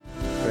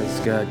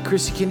God.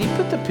 Chrissy, can you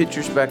put the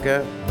pictures back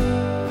up?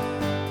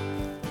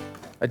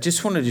 I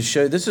just wanted to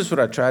show you, this is what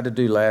I tried to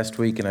do last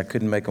week and I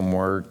couldn't make them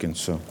work, and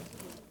so.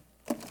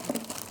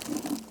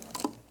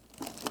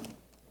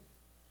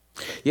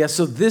 Yeah,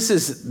 so this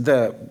is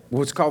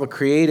what's called the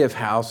Creative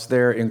House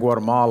there in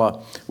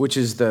Guatemala, which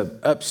is the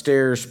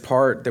upstairs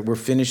part that we're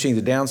finishing.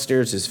 The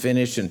downstairs is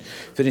finished and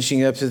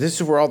finishing up. So this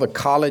is where all the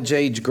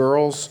college-age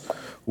girls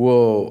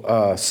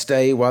will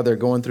stay while they're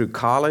going through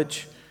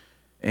college.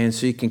 And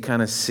so you can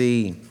kind of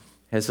see,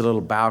 has a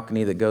little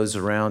balcony that goes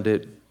around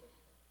it.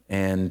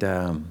 And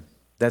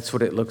that's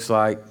what it looks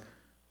like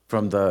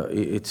from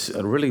it's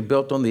really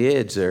built on the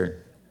edge there.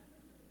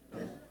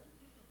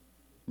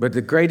 But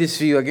the greatest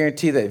view, I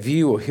guarantee that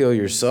view will heal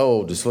your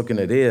soul just looking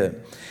at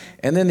it.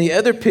 And then the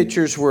other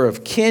pictures were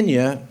of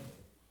Kenya.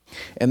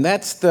 And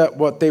that's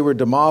what they were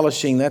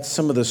demolishing. That's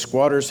some of the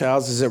squatters'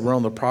 houses that were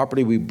on the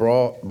property we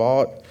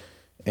bought.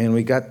 And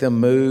we got them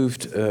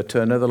moved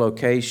to another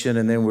location.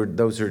 And then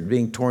those are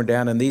being torn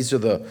down. And these are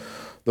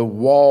the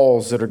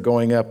walls that are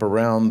going up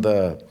around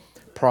the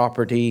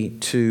property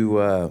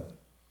to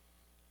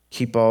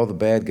keep all the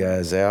bad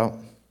guys out.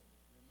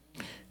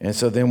 And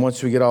so then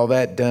once we get all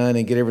that done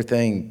and get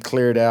everything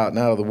cleared out and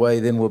out of the way,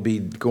 then we'll be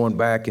going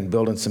back and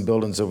building some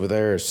buildings over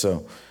there.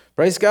 So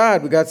praise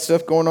God, we got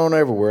stuff going on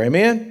everywhere.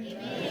 Amen?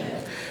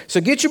 Amen.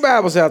 So get your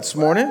Bibles out this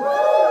morning.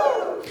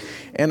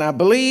 And I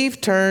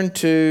believe turn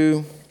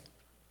to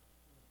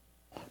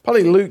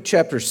probably Luke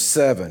chapter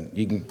 7.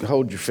 You can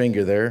hold your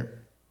finger there.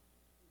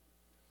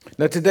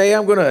 Now today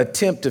I'm going to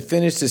attempt to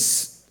finish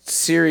this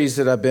series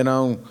that I've been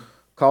on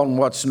called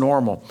What's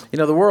Normal. You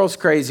know, the world's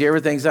crazy.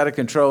 Everything's out of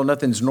control.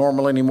 Nothing's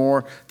normal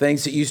anymore.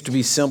 Things that used to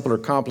be simple are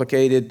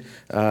complicated.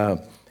 You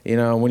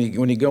know, when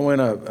you go in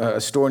a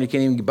store and you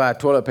can't even buy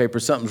toilet paper,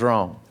 something's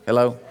wrong.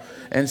 Hello?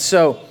 And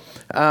so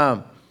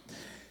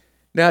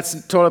now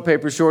it's toilet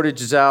paper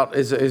shortage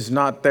is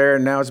not there,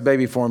 and now it's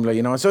baby formula,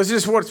 you know. So it's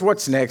just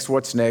what's next?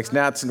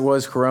 Now it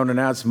was corona,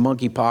 now it's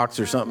monkeypox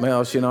or something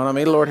else, you know what I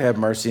mean? Lord have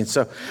mercy. And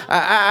so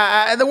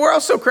the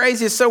world's so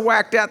crazy, it's so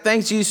whacked out.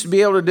 Things you used to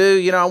be able to do,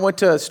 you know, I went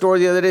to a store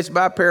the other day to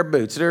buy a pair of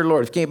boots. Dear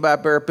Lord, if you can't buy a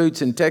pair of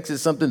boots in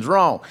Texas, something's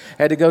wrong.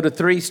 Had to go to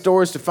 3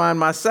 stores to find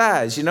my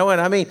size, you know. And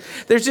I mean,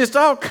 there's just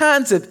all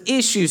kinds of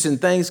issues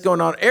and things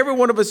going on. Every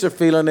one of us are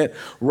feeling it.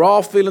 We're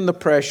all feeling the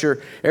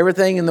pressure.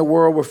 Everything in the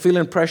world, we're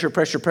feeling pressure.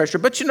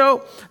 But you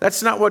know,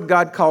 that's not what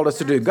God called us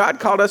to do. God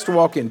called us to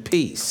walk in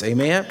peace,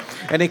 amen?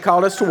 And he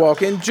called us to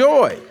walk in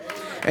joy.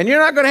 And you're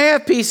not going to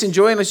have peace and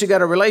joy unless you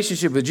got a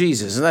relationship with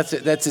Jesus. And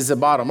that's the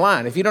bottom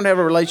line. If you don't have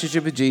a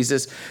relationship with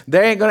Jesus,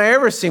 there ain't going to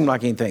ever seem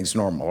like anything's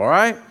normal, all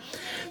right?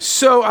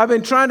 So I've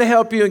been trying to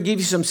help you and give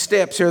you some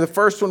steps here. The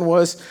first one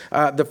was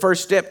the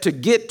first step to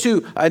get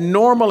to a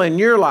normal in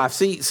your life.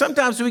 See,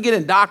 sometimes we get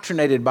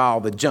indoctrinated by all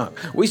the junk.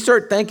 We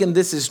start thinking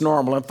this is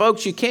normal. And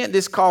folks, you can't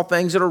just call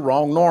things that are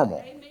wrong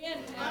normal.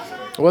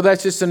 Well,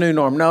 that's just a new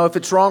norm. No, if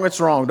it's wrong,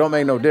 it's wrong. Don't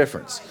make no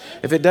difference.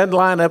 If it doesn't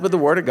line up with the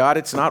Word of God,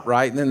 it's not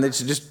right. And then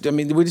it's just,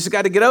 we just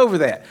got to get over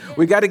that.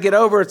 We got to get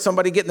over it,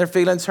 somebody getting their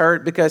feelings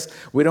hurt because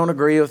we don't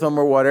agree with them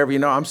or whatever. You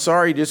know, I'm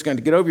sorry, you're just going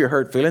to get over your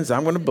hurt feelings.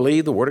 I'm going to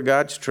believe the Word of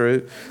God's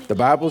true. The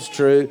Bible's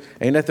true.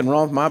 Ain't nothing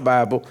wrong with my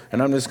Bible.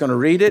 And I'm just going to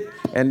read it.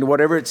 And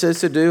whatever it says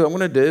to do, I'm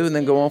going to do and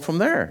then go on from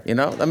there. You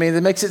know, I mean,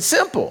 it makes it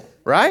simple.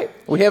 Right?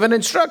 We have an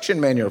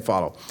instruction manual to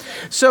follow.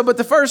 So, but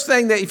the first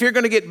thing that if you're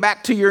going to get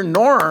back to your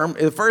norm,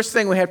 the first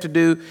thing we have to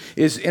do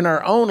is in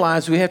our own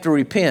lives, we have to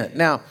repent.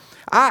 Now,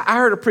 I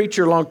heard a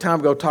preacher a long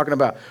time ago talking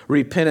about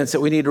repentance, that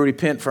we need to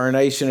repent for our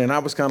nation. And I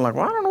was kind of like,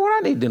 well, I don't know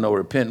what I need to know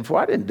repenting for.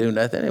 I didn't do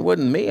nothing. It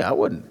wasn't me. I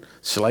wasn't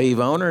slave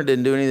owner,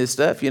 didn't do any of this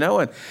stuff, you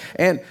know.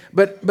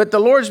 But the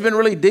Lord's been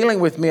really dealing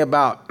with me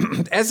about,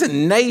 as a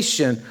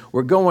nation,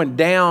 we're going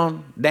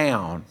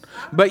down.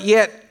 But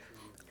yet,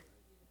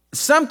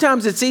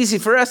 sometimes it's easy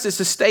for us just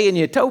to stay in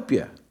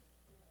utopia.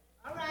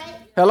 All right.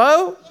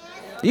 Hello?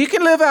 You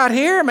can live out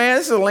here, man.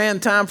 This is a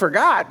land time for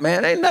God,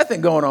 man. Ain't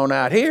nothing going on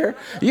out here.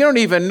 You don't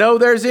even know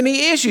there's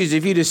any issues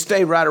if you just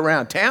stay right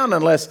around town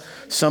unless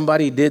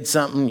somebody did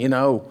something, you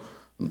know,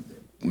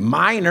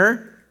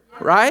 minor,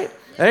 right?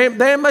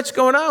 There ain't much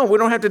going on. We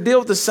don't have to deal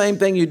with the same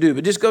thing you do.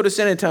 But just go to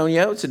San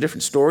Antonio. It's a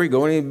different story.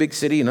 Go in any big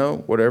city, you know,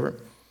 whatever.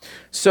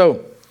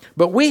 So,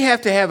 but we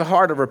have to have a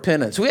heart of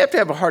repentance. We have to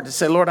have a heart to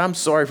say, Lord, I'm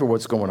sorry for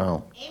what's going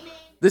on. Amen.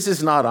 This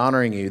is not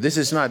honoring you. This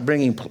is not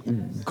bringing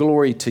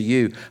glory to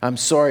you. I'm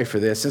sorry for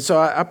this. And so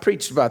I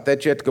preached about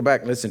that. You have to go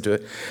back and listen to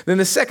it. Then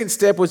the second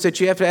step was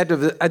that you have to have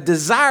a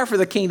desire for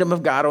the kingdom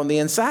of God on the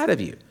inside of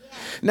you. Yeah.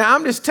 Now,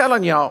 I'm just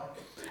telling y'all,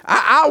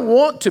 I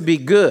want to be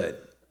good.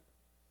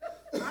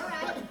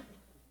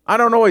 I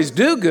don't always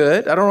do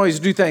good. I don't always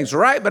do things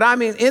right. But I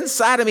mean,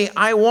 inside of me,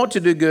 I want to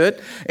do good.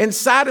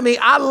 Inside of me,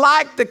 I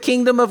like the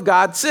kingdom of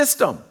God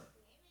system.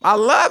 I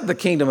love the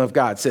kingdom of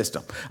God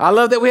system. I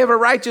love that we have a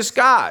righteous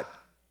God.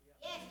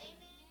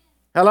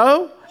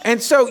 Hello?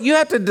 And so you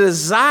have to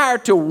desire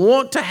to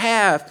want to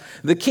have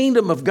the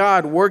kingdom of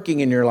God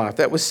working in your life.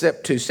 That was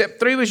step 2. Step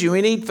 3 was you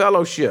need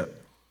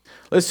fellowship.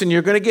 Listen,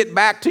 you're going to get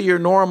back to your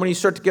norm when you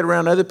start to get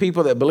around other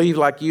people that believe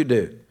like you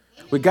do.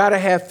 We got to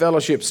have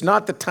fellowship. It's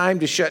not the time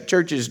to shut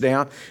churches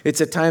down. It's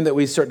a time that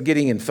we start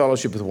getting in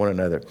fellowship with one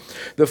another.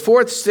 The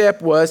fourth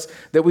step was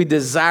that we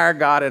desire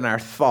God in our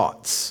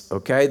thoughts,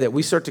 okay? That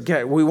we start to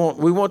get, we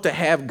want to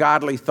have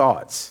godly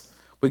thoughts.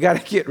 We got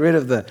to get rid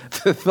of the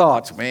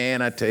thoughts.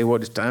 Man, I tell you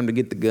what, it's time to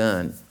get the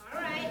gun.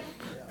 All right.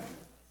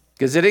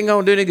 Because it ain't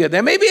going to do any good.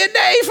 There may be a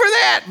day for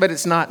that, but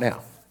it's not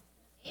now.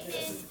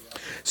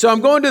 So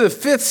I'm going to the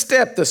fifth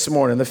step this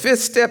morning. The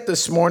fifth step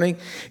this morning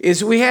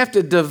is we have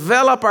to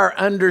develop our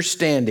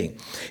understanding.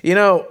 You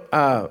know,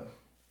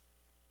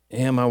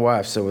 my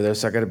wife's over there,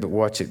 so I got to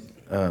watch it.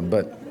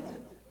 But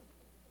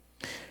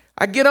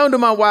I get on to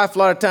my wife a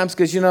lot of times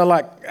because, you know,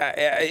 like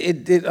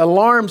it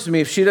alarms me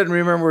if she doesn't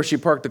remember where she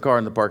parked the car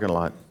in the parking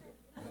lot.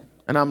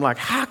 And I'm like,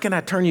 how can I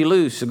turn you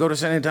loose to go to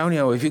San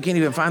Antonio if you can't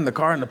even find the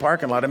car in the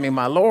parking lot? I mean,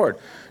 my Lord,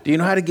 do you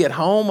know how to get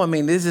home? I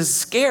mean, this is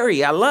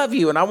scary. I love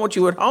you and I want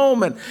you at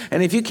home. And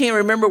if you can't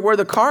remember where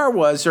the car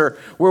was, or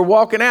we're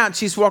walking out and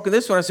she's walking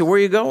this way, I said, where are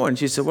you going?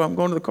 She said, well, I'm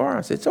going to the car.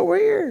 I said, it's over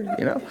here,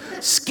 you know.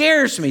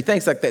 Scares me.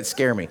 Things like that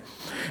scare me.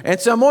 And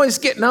so I'm always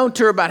getting on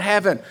to her about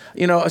having,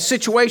 you know, a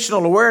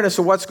situational awareness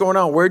of what's going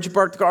on. Where'd you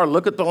park the car?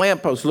 Look at the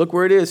lamppost. Look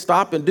where it is.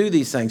 Stop and do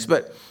these things.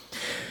 But,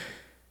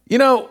 you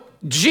know,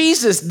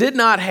 Jesus did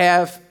not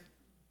have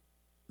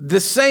the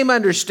same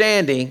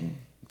understanding,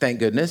 thank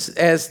goodness,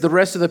 as the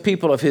rest of the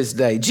people of his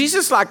day.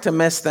 Jesus liked to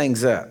mess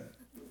things up,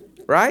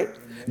 right?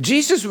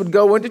 Jesus would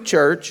go into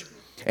church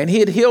and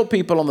he'd heal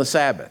people on the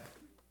Sabbath.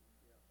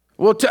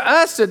 Well, to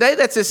us today,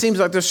 that just seems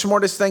like the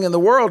smartest thing in the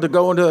world to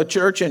go into a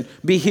church and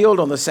be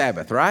healed on the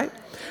Sabbath, right?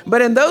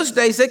 But in those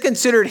days, they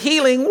considered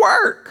healing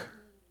work.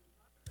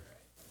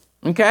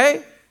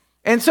 Okay?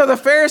 And so the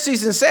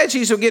Pharisees and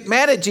Sadducees would get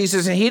mad at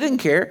Jesus, and he didn't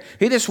care.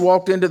 He just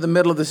walked into the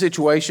middle of the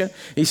situation.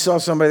 He saw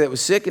somebody that was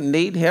sick and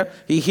needed him.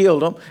 He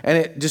healed them, and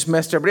it just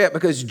messed everybody up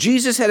because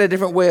Jesus had a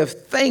different way of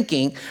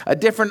thinking, a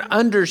different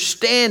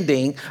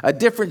understanding, a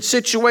different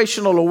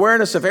situational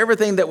awareness of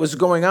everything that was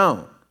going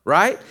on,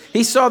 right?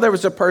 He saw there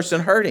was a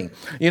person hurting.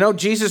 You know,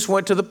 Jesus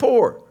went to the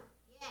poor,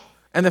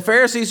 and the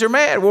Pharisees are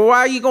mad. Well, why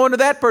are you going to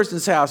that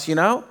person's house, you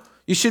know?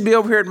 You should be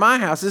over here at my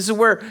house. This is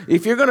where,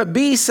 if you're going to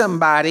be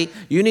somebody,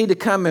 you need to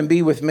come and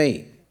be with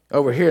me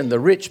over here in the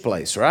rich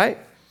place, right?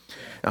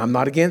 I'm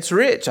not against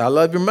rich. I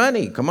love your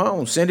money. Come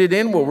on, send it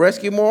in. We'll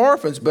rescue more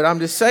orphans. But I'm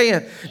just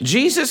saying,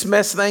 Jesus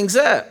messed things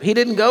up. He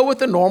didn't go with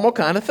the normal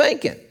kind of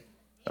thinking,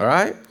 all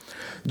right?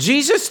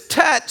 Jesus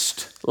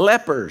touched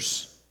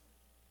lepers.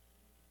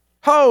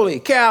 Holy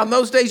cow, in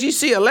those days, you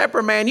see a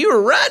leper, man, you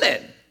were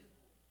running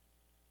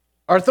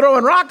or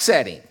throwing rocks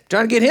at him,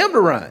 trying to get him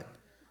to run.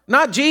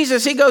 Not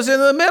Jesus, he goes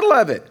into the middle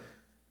of it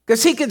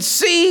because he could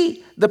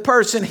see the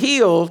person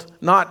healed,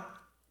 not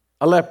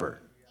a leper.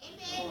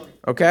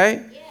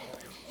 Okay?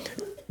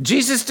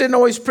 Jesus didn't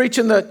always preach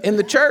in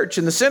the church,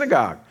 in the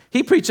synagogue.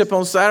 He preached up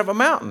on the side of a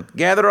mountain,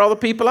 gathered all the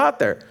people out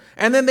there.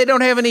 And then they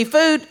don't have any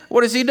food.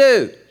 What does he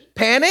do?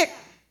 Panic?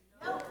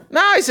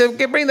 No, he said,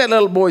 bring that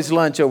little boy's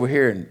lunch over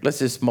here and let's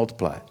just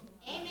multiply it.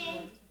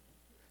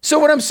 So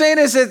what I'm saying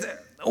is that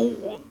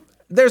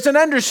there's an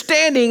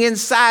understanding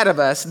inside of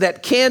us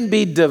that can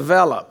be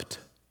developed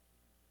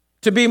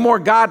to be more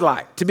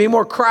godlike, to be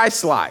more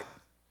Christ-like.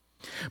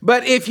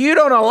 But if you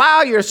don't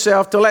allow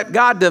yourself to let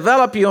God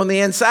develop you on the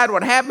inside,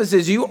 what happens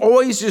is you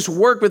always just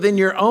work within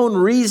your own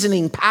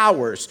reasoning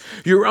powers,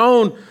 your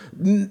own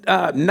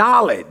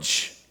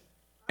knowledge.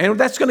 And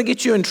that's going to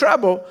get you in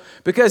trouble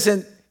because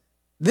in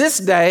this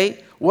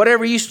day,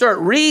 whatever you start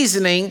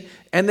reasoning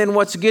and then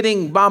what's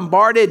getting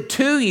bombarded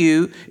to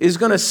you is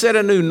going to set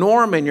a new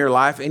norm in your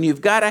life, and you've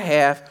got to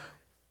have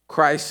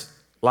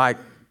Christ-like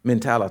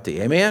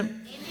mentality.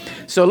 Amen?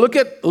 So look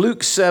at Luke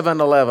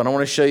 7:11. I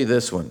want to show you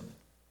this one.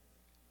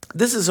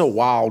 This is a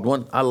wild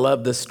one. I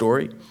love this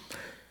story.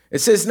 It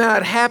says, now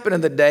it happened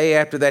in the day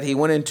after that he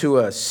went into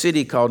a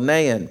city called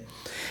Nain,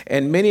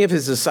 and many of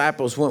his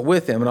disciples went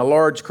with him, and a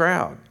large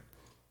crowd.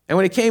 And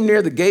when he came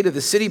near the gate of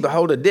the city,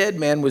 behold, a dead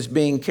man was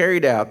being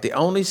carried out, the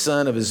only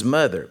son of his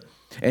mother,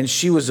 and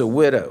she was a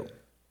widow.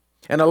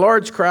 And a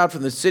large crowd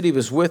from the city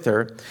was with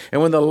her.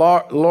 And when the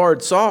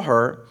Lord saw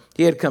her,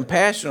 he had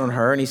compassion on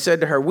her, and he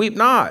said to her, weep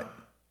not.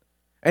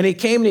 And he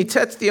came and he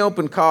touched the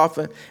open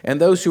coffin,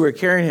 and those who were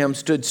carrying him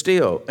stood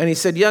still. And he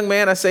said, young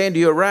man, I say unto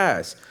you,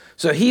 arise.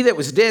 So he that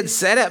was dead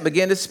sat up and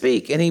began to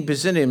speak, and he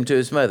presented him to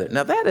his mother.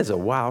 Now that is a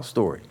wild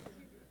story.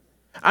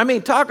 I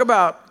mean, talk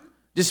about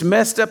just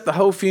messed up the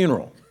whole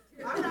funeral.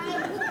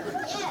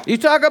 You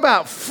talk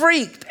about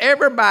freaked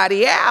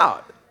everybody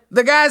out.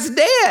 The guy's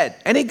dead.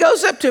 And he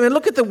goes up to him, and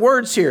look at the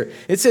words here.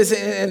 It says,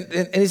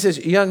 and he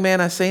says, young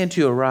man, I say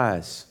unto you,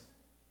 arise.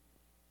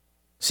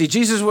 See,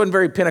 Jesus wasn't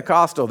very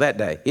Pentecostal that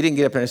day. He didn't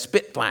get up in a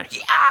spit flying.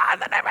 Yeah, in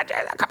the name of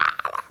Jesus, come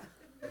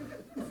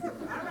on.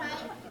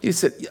 He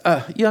said,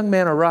 young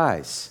man,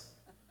 arise.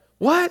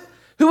 What?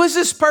 Who is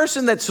this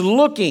person that's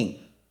looking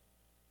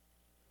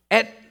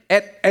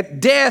at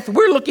death?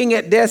 We're looking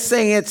at death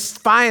saying it's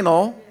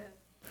final.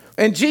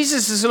 And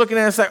Jesus is looking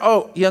at us like,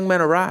 oh, young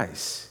man,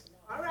 arise.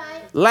 All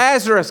right.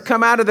 Lazarus,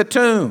 come out of the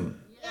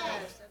tomb.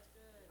 Yes.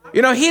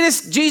 You know,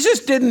 Jesus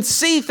didn't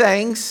see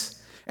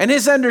things And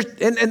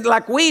and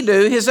like we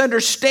do, his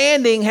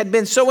understanding had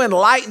been so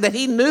enlightened that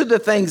he knew the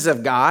things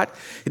of God.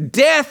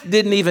 Death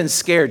didn't even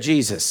scare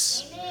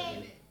Jesus.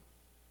 Amen.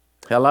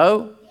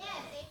 Hello?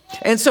 Yes,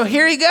 and so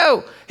here you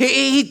go.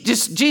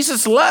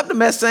 Jesus loved to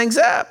mess things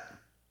up.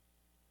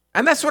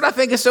 And that's what I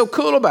think is so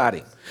cool about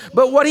him.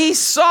 But what he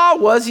saw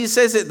was, he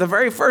says at the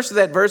very first of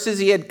that verse, is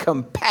he had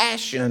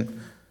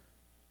compassion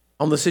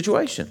on the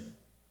situation.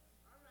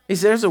 He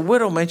said, there's a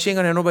widow, man, she ain't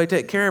going to have nobody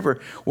take care of her.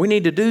 We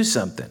need to do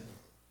something.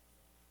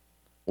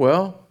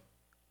 Well,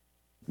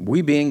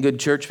 we being good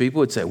church people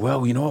would say,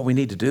 well, you know what we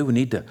need to do? We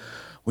need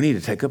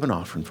to take up an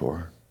offering for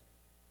her.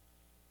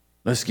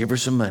 Let's give her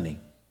some money.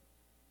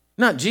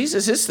 Not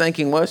Jesus, his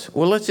thinking was,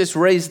 well, let's just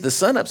raise the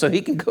son up so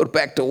he can go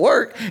back to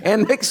work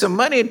and make some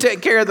money and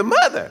take care of the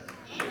mother.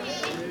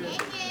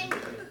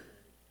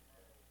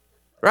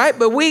 Right?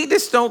 But we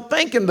just don't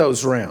think in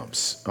those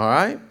realms. All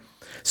right?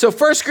 So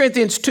 1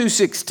 Corinthians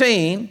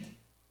 2:16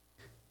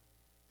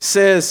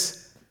 says,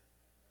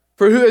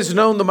 for who has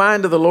known the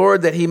mind of the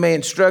Lord that he may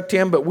instruct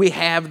him? But we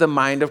have the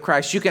mind of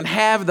Christ. You can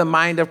have the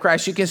mind of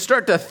Christ. You can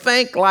start to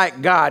think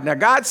like God. Now,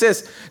 God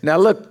says, now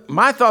look,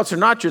 my thoughts are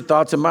not your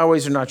thoughts and my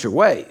ways are not your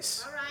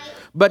ways.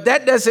 But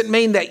that doesn't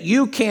mean that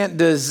you can't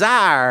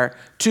desire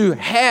to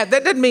have.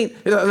 That doesn't mean,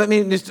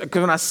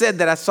 because when I said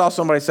that, I saw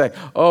somebody say,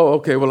 oh,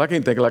 okay, well, I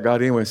can't think like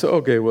God anyway. So,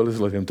 okay, well, let's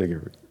let him take care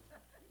of it.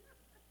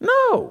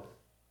 No.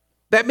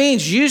 That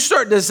means you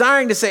start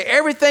desiring to say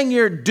everything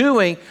you're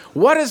doing,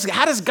 how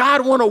does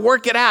God want to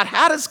work it out?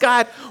 How does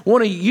God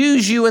want to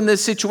use you in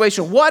this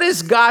situation? What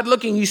is God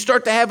looking? You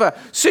start to have a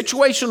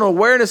situational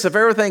awareness of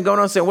everything going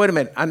on and say, wait a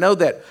minute, I know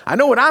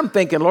what I'm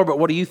thinking, Lord, but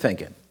what are you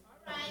thinking?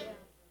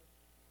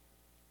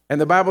 And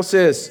the Bible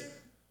says,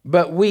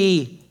 but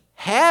we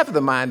have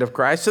the mind of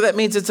Christ, so that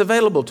means it's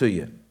available to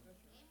you.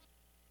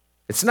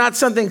 It's not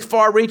something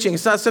far-reaching.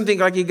 It's not something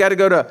like you got to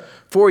go to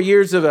 4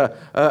 years of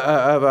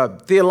a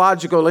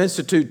theological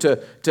institute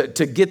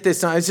to get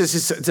this.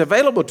 It's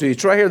available to you.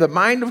 It's right here. The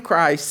mind of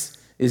Christ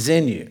is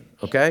in you,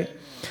 okay?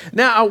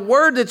 Now, a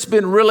word that's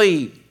been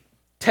really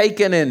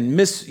taken and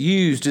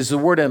misused is the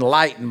word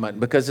enlightenment,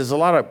 because there's a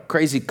lot of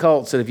crazy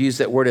cults that have used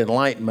that word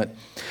enlightenment.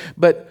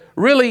 But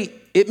really,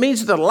 it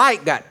means the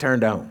light got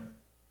turned on.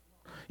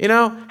 You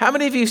know, how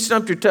many of you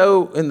stumped your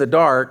toe in the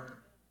dark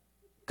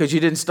because you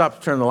didn't stop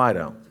to turn the light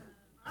on?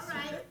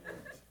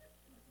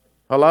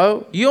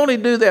 Hello? You only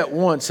do that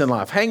once in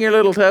life. Hang your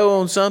little toe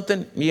on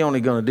something, you're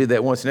only going to do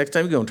that once. The next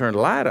time you're going to turn the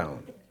light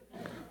on.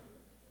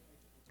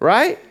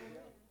 Right?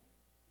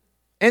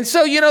 And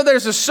so, you know,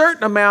 there's a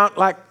certain amount,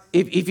 like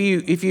if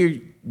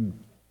you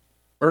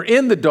are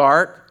in the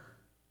dark,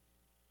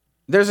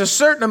 there's a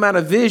certain amount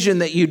of vision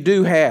that you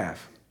do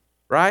have.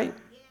 Right?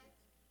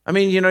 I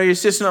mean, you know,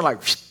 it's just not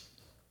like,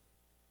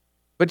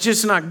 but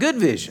just not good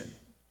vision.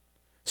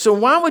 So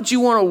why would you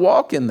want to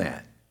walk in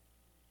that?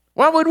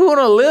 Why would we want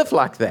to live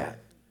like that?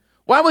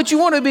 Why would you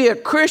want to be a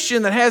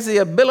Christian that has the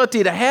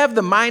ability to have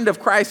the mind of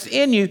Christ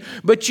in you,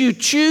 but you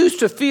choose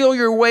to feel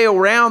your way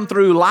around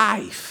through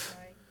life?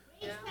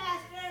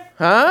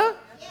 Huh?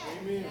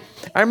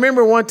 I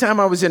remember one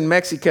time I was in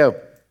Mexico.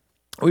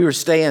 We were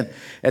staying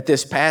at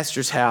this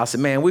pastor's house,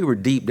 and man, we were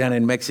deep down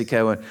in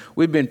Mexico, and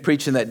we'd been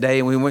preaching that day,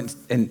 and we went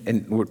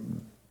and were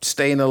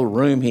staying in a little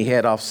room he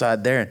had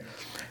offside there. And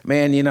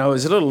man, you know, it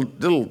was a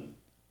little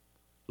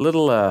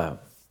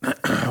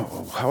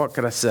what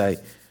could I say?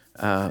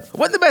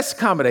 One of the best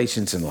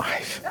accommodations in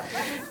life.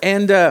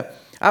 And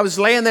I was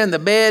laying there in the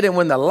bed, and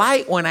when the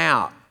light went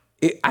out,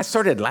 I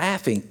started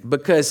laughing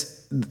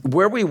because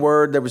where we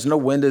were, there was no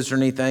windows or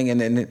anything.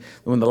 And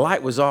when the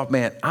light was off,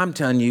 man, I'm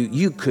telling you,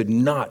 you could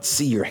not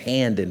see your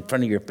hand in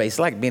front of your face,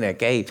 like being in a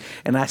cave.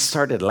 And I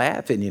started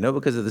laughing, you know,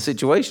 because of the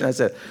situation. I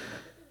said,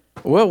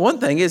 well, one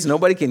thing is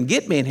nobody can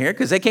get me in here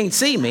because they can't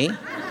see me.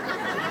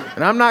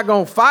 And I'm not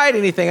going to fight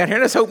anything out here.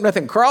 Let's hope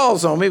nothing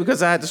crawls on me,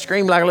 because I had to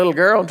scream like a little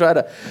girl and try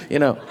to, you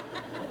know,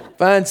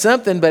 find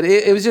something. But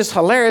it was just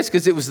hilarious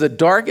because it was the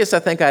darkest I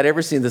think I'd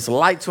ever seen. This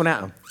lights went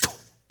out and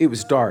it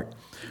was dark.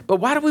 But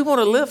why do we want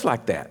to live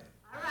like that?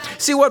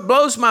 See, what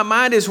blows my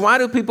mind is, why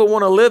do people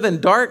want to live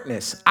in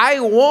darkness? I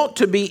want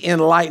to be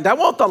enlightened. I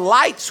want the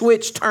light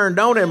switch turned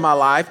on in my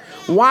life.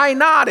 Why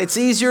not? It's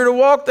easier to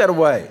walk that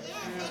way.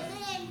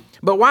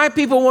 But why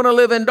people want to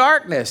live in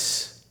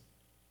darkness?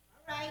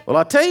 Well,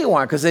 I'll tell you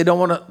why. Because they don't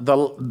want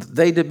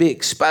they to be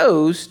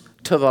exposed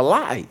to the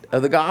light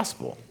of the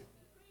gospel.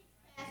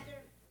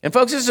 And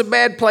folks, this is a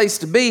bad place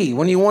to be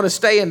when you want to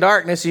stay in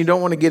darkness and you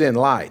don't want to get in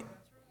light.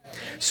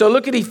 So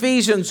look at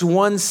Ephesians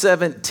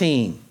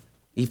 1:17.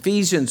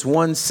 Ephesians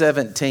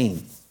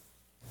 1:17.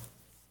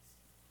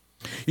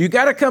 You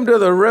got to come to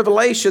the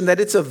revelation that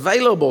it's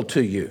available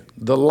to you.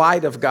 The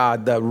light of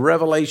God, the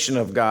revelation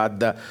of God,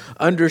 the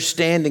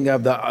understanding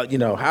of the,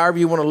 however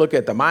you want to look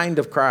at the mind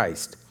of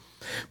Christ.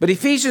 But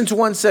Ephesians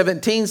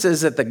 1:17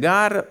 says that the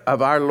God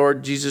of our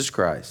Lord Jesus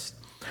Christ,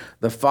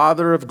 the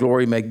Father of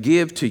glory, may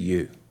give to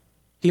you.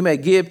 He may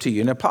give to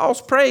you. Now,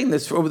 Paul's praying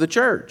this over the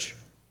church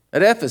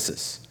at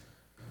Ephesus.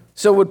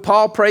 So would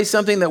Paul pray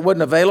something that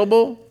wasn't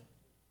available?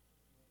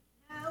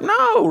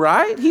 No,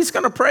 right? He's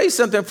going to pray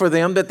something for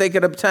them that they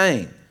could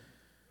obtain.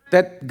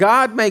 That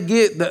God may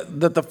give,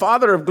 that the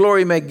Father of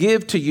glory may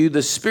give to you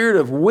the spirit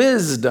of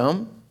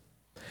wisdom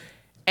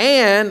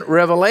and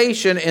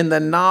revelation in the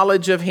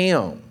knowledge of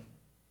him.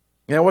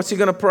 Now, what's he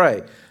going to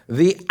pray?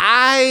 The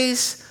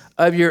eyes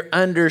of your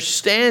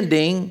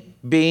understanding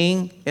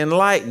being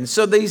enlightened.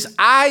 So these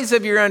eyes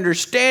of your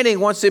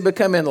understanding, once they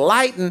become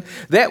enlightened,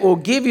 that will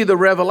give you the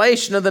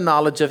revelation of the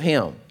knowledge of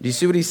him. Do you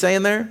see what he's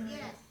saying there? Yes.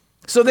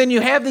 So then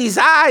you have these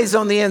eyes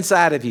on the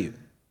inside of you.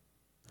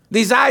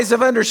 These eyes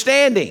of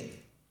understanding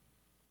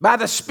by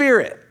the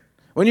Spirit.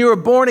 When you were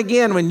born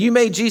again, when you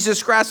made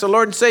Jesus Christ the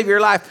Lord and Savior of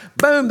your life,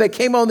 boom, they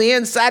came on the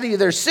inside of you.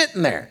 They're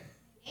sitting there.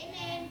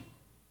 Amen.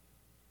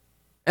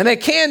 And they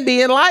can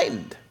be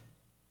enlightened.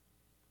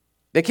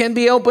 They can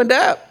be opened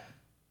up.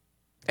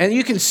 And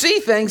you can see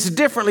things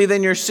differently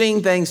than you're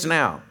seeing things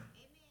now.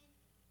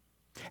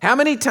 How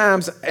many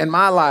times in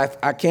my life,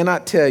 I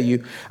cannot tell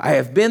you, I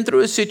have been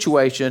through a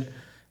situation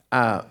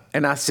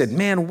and I said,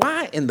 man,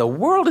 why in the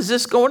world is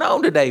this going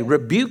on today?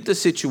 Rebuked the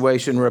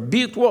situation,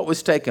 rebuked what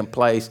was taking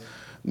place,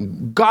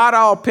 got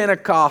all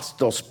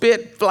Pentecostal,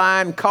 spit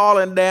flying,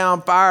 calling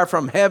down fire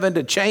from heaven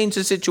to change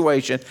the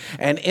situation.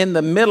 And in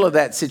the middle of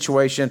that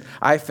situation,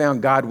 I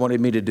found God wanted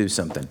me to do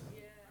something.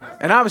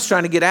 And I was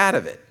trying to get out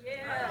of it.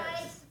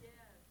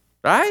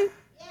 Right?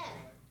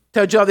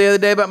 Told y'all the other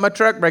day about my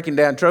truck breaking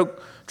down.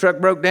 Truck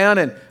broke down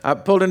and I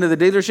pulled into the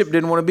dealership,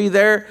 didn't want to be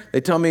there.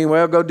 They told me,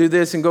 well, go do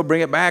this and go bring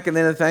it back. And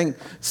then the thing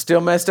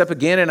still messed up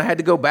again. And I had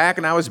to go back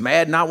and I was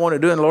mad, not want to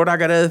do it. And Lord, I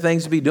got other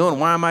things to be doing.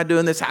 Why am I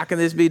doing this? How can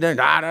this be done?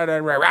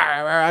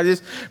 I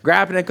just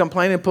griping and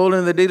complaining, pulled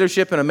into the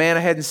dealership, and a man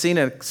I hadn't seen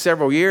in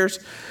several years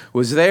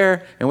was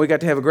there, and we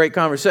got to have a great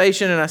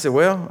conversation. And I said,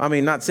 well, I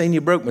mean, not saying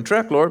you broke my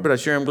truck, Lord, but I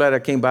sure am glad I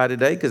came by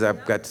today because I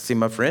got to see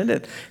my friend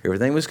and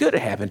everything was good.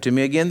 It happened to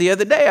me again the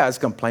other day. I was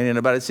complaining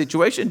about a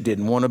situation,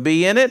 didn't want to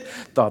be in it,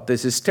 thought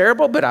this is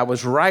terrible, but I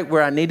was right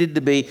where I needed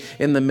to be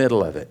in the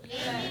middle of it.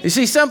 You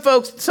see,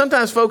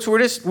 sometimes folks, we're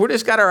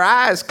just got our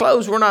eyes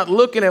closed. We're not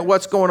looking at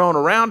what's going on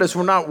around us.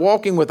 We're not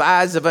walking with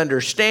eyes of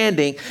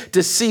understanding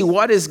to see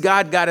what has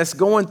God got us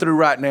going through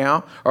right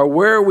now, or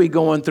where are we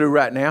going through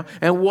right now,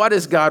 and what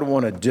does God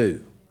want to do?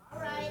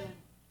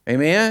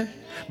 Amen.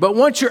 But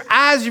once your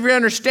eyes of your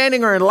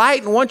understanding are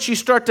enlightened, once you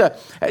start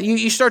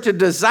to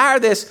desire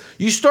this,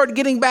 you start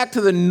getting back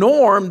to the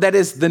norm that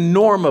is the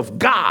norm of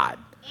God,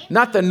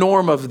 not the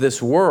norm of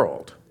this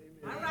world.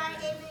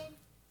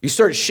 You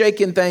start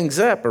shaking things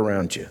up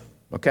around you.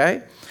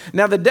 Okay.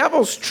 Now the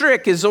devil's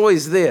trick is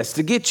always this: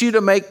 to get you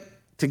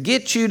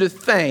to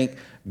think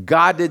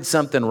God did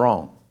something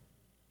wrong.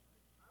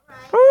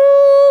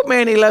 Oh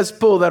man, he loves to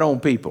pull that on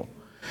people.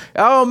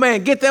 Oh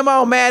man, get them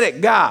all mad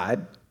at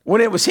God when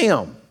it was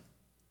him.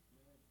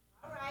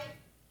 All right.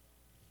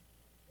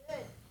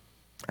 Good.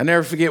 I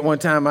never forget one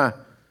time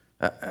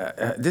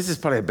this is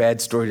probably a bad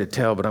story to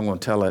tell, but I'm going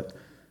to tell it.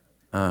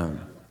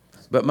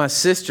 But my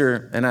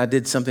sister and I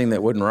did something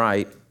that wasn't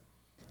right,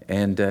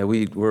 and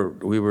we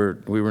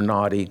were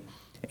naughty,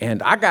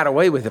 and I got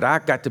away with it. I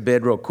got to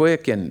bed real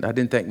quick, and I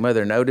didn't think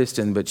Mother noticed,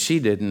 but she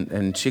didn't,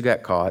 and she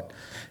got caught.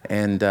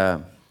 And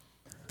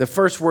the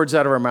first words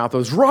out of her mouth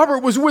was, "Robert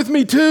was with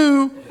me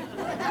too."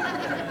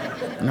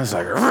 And I was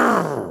like,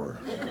 "Rrr."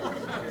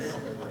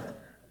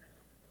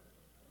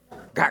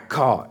 Got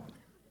caught.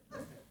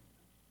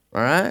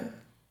 All right?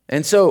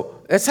 And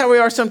so that's how we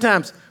are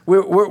sometimes.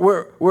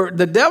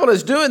 The devil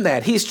is doing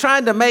that. He's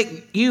trying to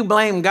make you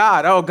blame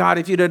God. Oh, God,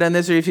 if you'd have done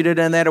this or if you'd have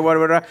done that or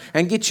whatever,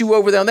 and get you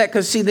over there on that.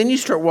 Because, see, then you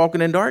start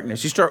walking in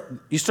darkness. You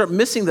start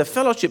missing the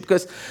fellowship,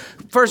 because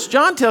 1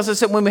 John tells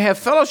us that when we have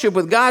fellowship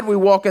with God, we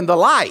walk in the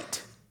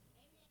light.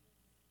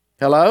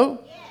 Hello?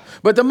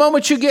 But the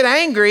moment you get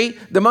angry,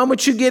 the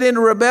moment you get into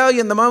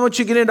rebellion, the moment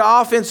you get into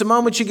offense, the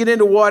moment you get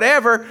into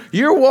whatever,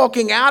 you're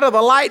walking out of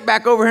the light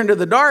back over into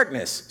the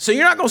darkness. So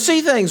you're not going to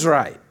see things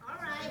right. All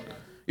right.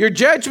 Your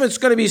judgment's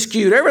going to be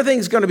skewed.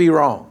 Everything's going to be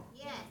wrong.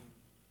 Yeah.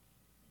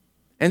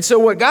 And so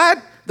what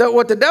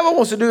the devil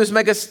wants to do is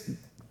make us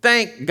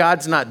think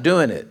God's not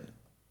doing it,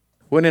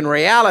 when in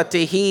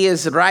reality, he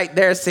is right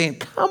there saying,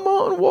 come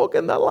on, walk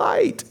in the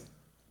light.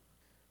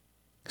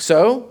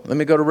 So let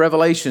me go to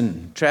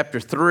Revelation chapter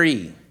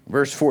 3.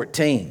 Verse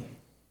 14.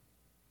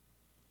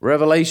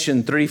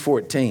 Revelation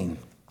 3:14.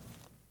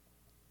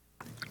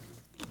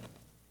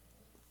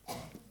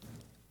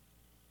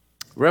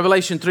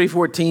 Revelation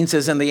 3:14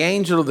 says, and the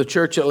angel of the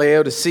church at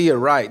Laodicea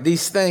write,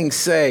 these things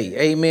say,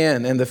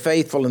 Amen, and the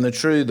faithful and the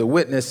true, the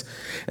witness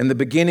and the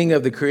beginning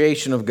of the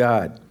creation of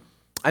God.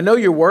 I know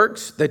your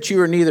works, that you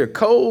are neither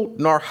cold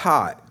nor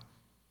hot.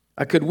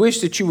 I could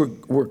wish that you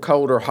were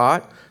cold or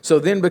hot. So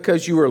then,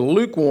 because you are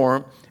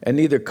lukewarm and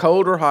neither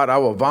cold or hot, I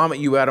will vomit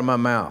you out of my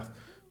mouth.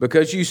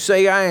 Because you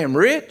say, I am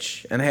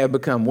rich and have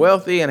become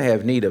wealthy and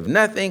have need of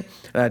nothing,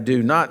 and I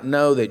do not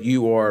know that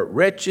you are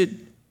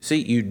wretched. See,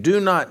 you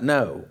do not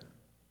know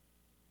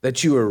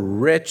that you are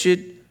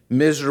wretched,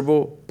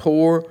 miserable,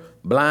 poor,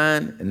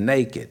 blind, and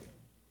naked.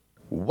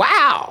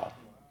 Wow.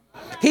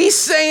 He's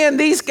saying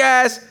these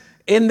guys,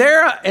 in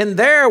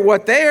their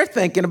what they're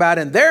thinking about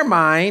in their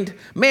mind,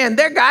 man,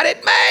 they got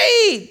it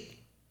made.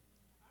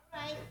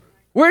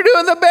 We're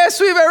doing the best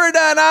we've ever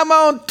done. I'm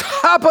on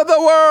top of the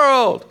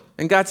world.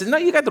 And God said, no,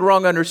 you got the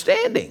wrong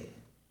understanding.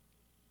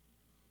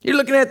 You're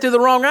looking at it through the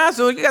wrong eyes,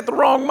 so you got the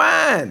wrong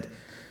mind.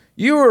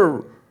 You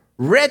were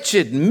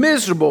wretched,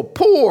 miserable,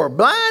 poor,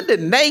 blind,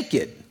 and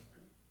naked.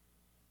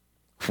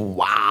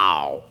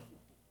 Wow.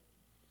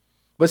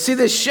 But see,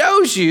 this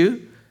shows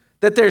you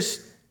that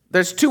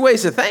there's two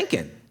ways of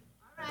thinking.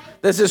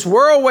 There's this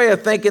world way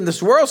of thinking,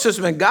 this world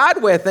system, and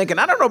God way of thinking.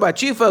 I don't know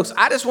about you folks.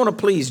 I just want to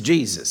please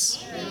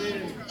Jesus.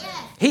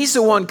 He's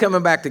the one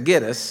coming back to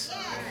get us.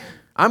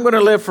 I'm going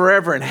to live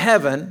forever in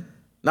heaven,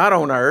 not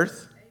on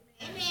earth.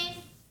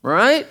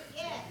 Right?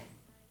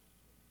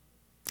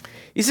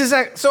 He says,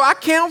 so I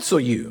counsel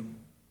you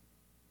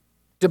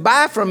to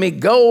buy from me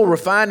gold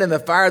refined in the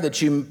fire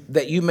that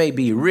you may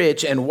be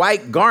rich, and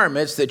white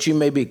garments that you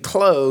may be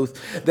clothed,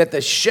 that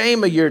the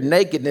shame of your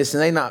nakedness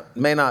may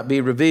not be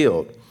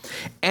revealed.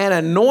 And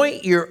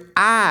anoint your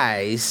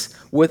eyes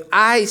with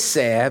eye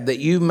salve that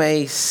you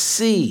may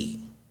see.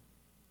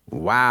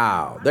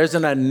 Wow. There's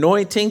an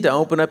anointing to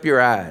open up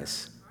your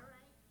eyes.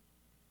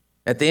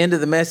 At the end of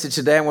the message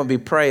today, I'm going to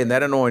be praying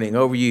that anointing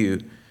over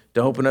you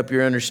to open up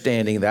your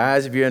understanding, the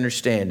eyes of your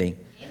understanding.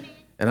 Amen.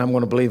 And I'm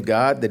going to believe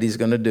God that he's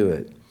going to do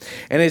it.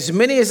 And as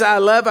many as I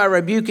love, I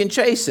rebuke and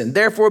chasten.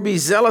 Therefore, be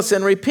zealous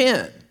and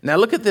repent. Now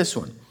look at this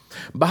one.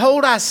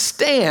 Behold, I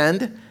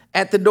stand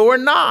at the door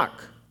and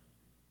knock.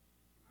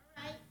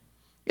 Right.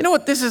 You know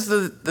what? This is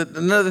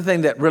another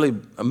thing that really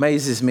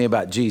amazes me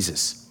about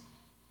Jesus.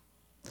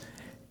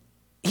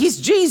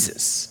 He's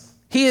Jesus.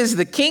 He is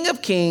the King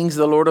of Kings,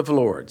 the Lord of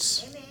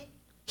Lords. Amen.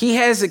 He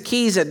has the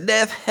keys of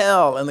death,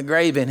 hell, and the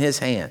grave in his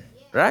hand,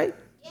 right?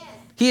 Yes.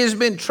 He has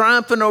been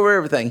triumphant over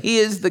everything. He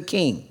is the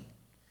king.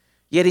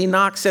 Yet he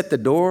knocks at the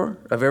door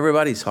of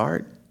everybody's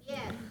heart.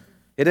 Yes.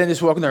 He doesn't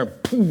just walk in there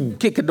and boom,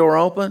 kick the door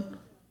open.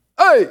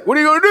 Hey, what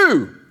are you going to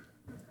do?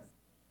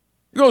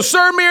 You going to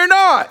serve me or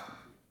not?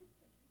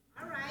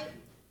 All right.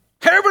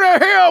 Heaven or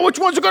hell, which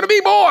one's it going to be,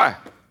 boy?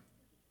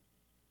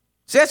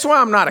 See, that's why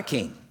I'm not a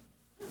king.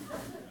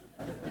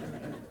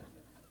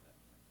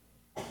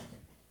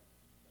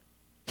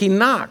 He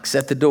knocks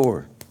at the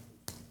door.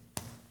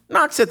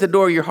 Knocks at the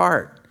door of your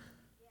heart.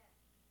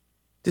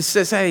 Just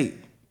says, hey,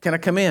 can I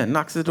come in?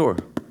 Knocks at the door.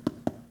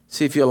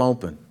 See if you'll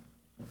open.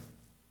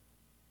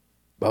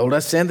 Behold, I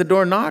stand at the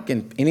door and knock,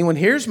 and anyone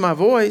hears my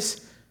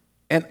voice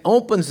and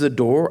opens the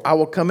door, I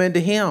will come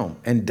into him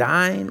and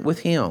dine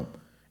with him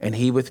and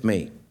he with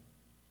me.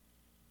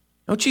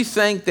 Don't you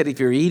think that if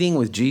you're eating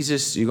with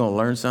Jesus, you're going to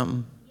learn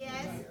something?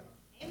 Yes.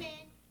 Amen.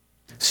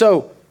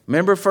 So,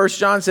 remember 1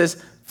 John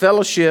says,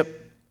 fellowship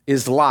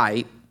is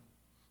light.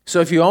 So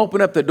if you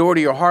open up the door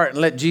to your heart and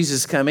let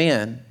Jesus come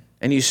in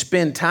and you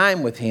spend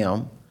time with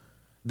him,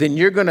 then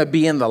you're going to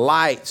be in the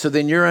light. So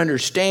then your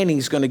understanding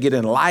is going to get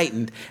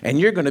enlightened and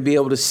you're going to be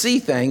able to see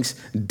things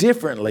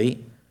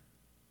differently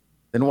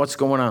than what's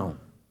going on.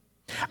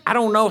 I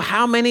don't know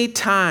how many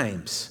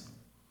times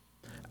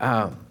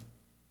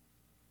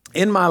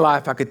in my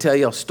life I could tell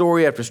you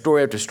story after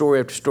story after story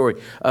after story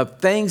of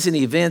things and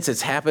events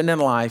that's happened in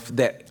life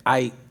that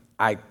I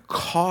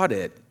caught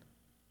it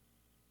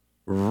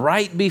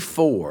right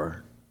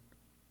before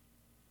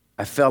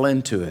I fell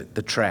into it,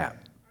 the trap.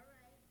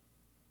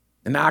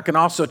 And now I can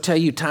also tell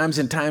you times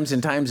and times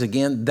and times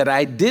again that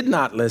I did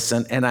not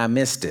listen and I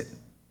missed it.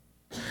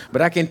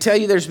 But I can tell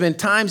you there's been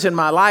times in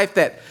my life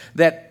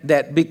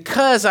that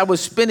because I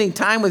was spending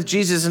time with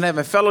Jesus and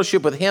having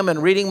fellowship with him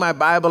and reading my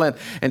Bible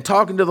and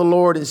talking to the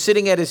Lord and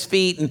sitting at his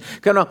feet and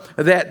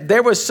that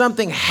there was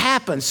something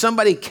happened.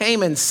 Somebody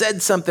came and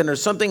said something or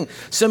something,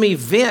 some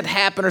event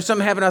happened or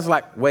something happened. I was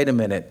like, wait a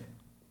minute.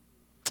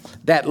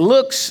 That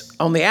looks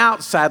on the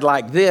outside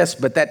like this,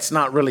 but that's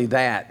not really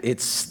that.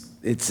 It's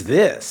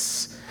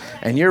this.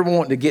 And you're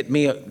wanting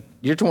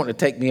to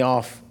take me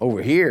off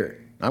over here.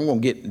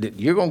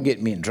 You're going to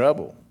get me in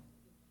trouble.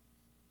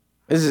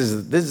 This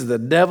is the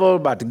devil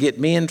about to get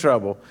me in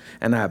trouble.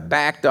 And I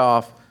backed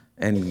off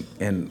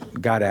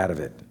and got out of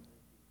it.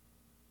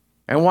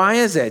 And why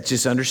is that? It's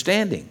just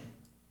understanding.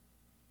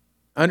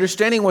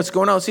 Understanding what's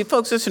going on. See,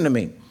 folks, listen to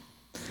me.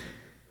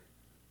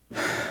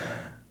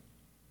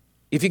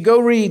 If you go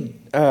read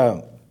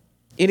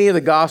any of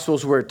the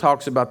Gospels where it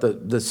talks about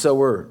the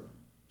sower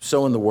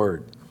sowing the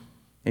word,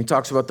 and he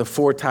talks about the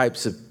 4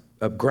 types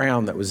of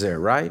ground that was there,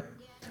 right?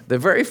 The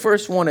very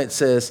first one, it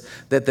says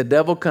that the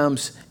devil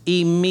comes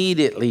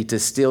immediately to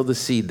steal the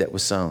seed that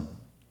was sown.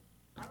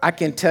 I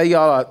can tell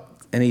y'all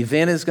an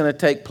event is going to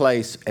take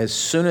place as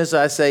soon as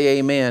I say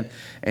amen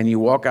and you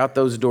walk out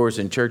those doors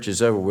and church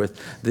is over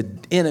with. The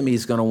enemy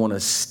is going to want to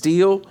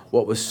steal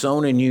what was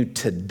sown in you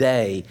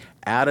today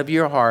out of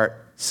your heart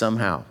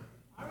somehow.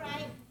 All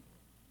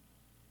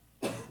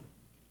right.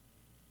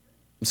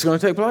 It's going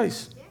to take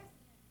place.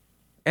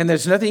 And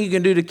there's nothing you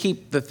can do to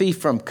keep the thief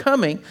from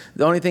coming.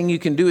 The only thing you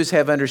can do is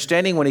have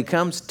understanding when he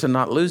comes to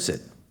not lose it.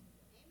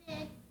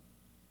 Amen.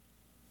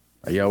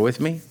 Are y'all with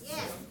me?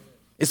 Yes.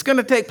 It's going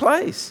to take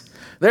place.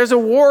 There's a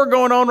war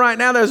going on right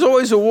now. There's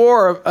always a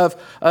war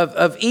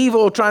of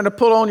evil trying to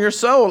pull on your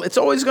soul. It's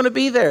always going to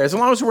be there. As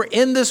long as we're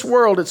in this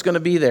world, it's going to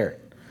be there.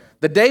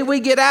 The day we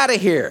get out of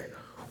here,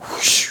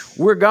 whoosh,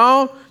 we're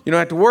gone. You don't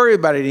have to worry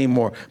about it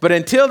anymore. But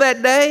until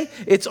that day,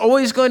 it's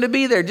always going to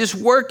be there, just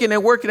working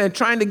and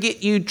trying to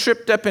get you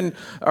tripped up and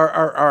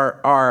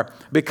are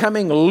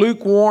becoming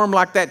lukewarm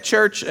like that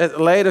church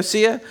at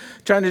Laodicea,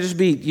 trying to just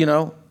be,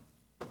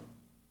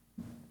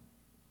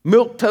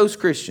 milquetoast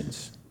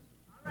Christians.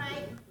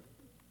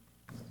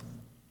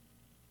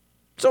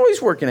 It's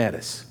always working at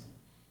us.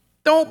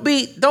 Don't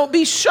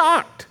be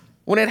shocked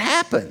when it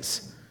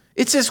happens.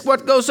 It's just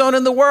what goes on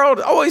in the world,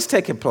 always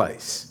taking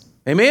place.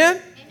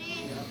 Amen?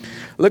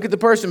 Look at the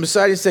person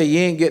beside you and say, you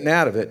ain't getting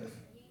out of it.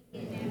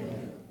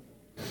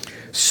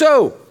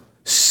 So,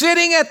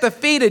 sitting at the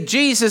feet of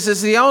Jesus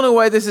is the only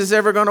way this is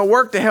ever going to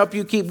work to help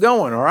you keep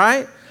going, all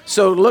right?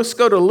 So, let's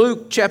go to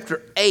Luke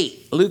chapter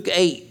 8. Luke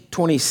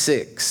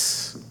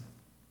 8:26.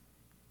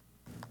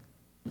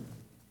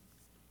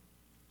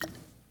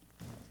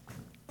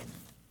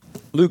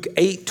 Luke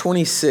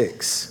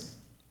 8:26.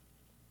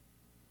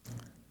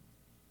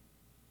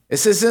 It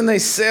says, then they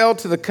sailed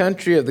to the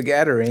country of the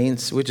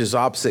Gadarenes, which is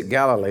opposite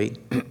Galilee.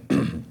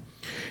 And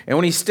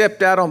when he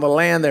stepped out on the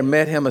land, there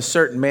met him a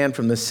certain man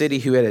from the city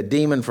who had a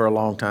demon for a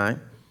long time.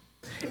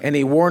 And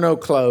he wore no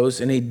clothes,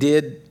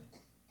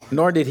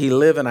 nor did he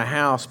live in a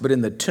house, but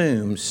in the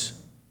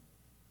tombs.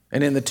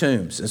 And in the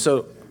tombs. And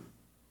so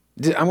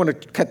I'm going to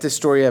cut this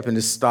story up and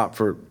just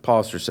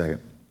pause for a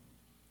second.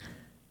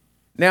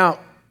 Now,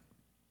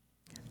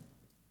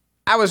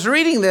 I was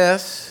reading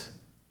this,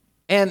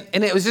 and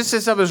it was just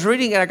as I was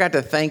reading it, I got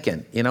to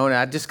thinking, and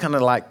I just kind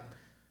of like,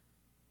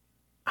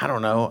 I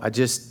don't know,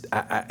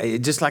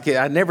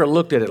 I never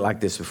looked at it like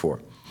this before.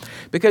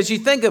 Because you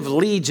think of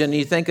Legion,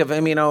 you think of,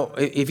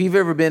 if you've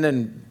ever been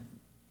in,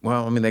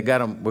 they got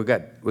them, we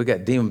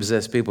got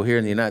demon-possessed people here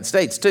in the United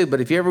States too, but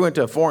if you ever went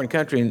to a foreign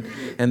country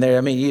and there,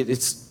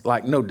 it's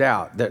like no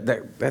doubt,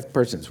 that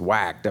person's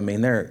whacked.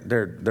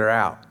 They're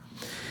out.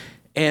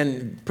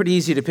 And pretty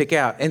easy to pick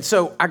out. And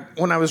so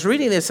when I was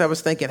reading this, I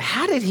was thinking,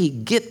 how did he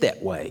get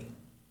that way?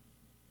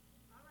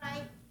 All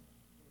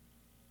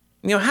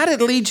right. How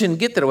did Legion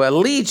get that way?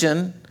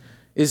 Legion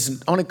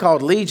is only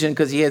called Legion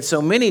because he had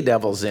so many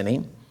devils in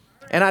him.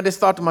 And I just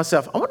thought to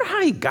myself, I wonder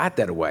how he got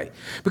that way.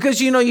 Because,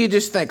 you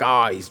just think,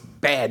 he's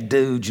bad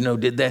dude,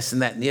 did this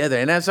and that and the other.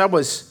 And as I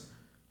was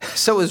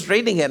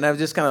reading it, and I was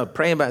just kind of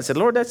praying about it, I said,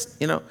 Lord,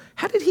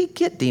 how did he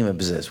get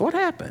demon-possessed? What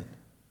happened?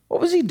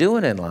 What was he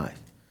doing in life?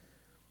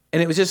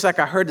 And it was just like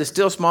I heard the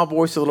still small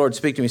voice of the Lord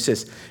speak to me. He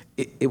says,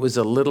 it was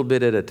a little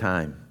bit at a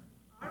time.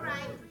 All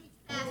right,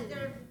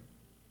 Pastor.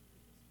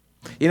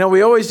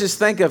 We always just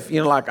think of,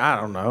 I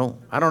don't know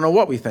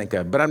what we think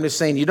of. But I'm just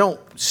saying, you don't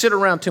sit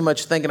around too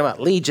much thinking about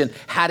Legion.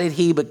 How did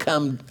he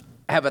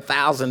have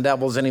 1,000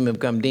 devils in him and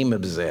become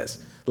demon-possessed,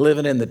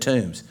 living in the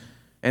tombs?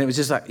 And it was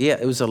just like,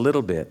 it was a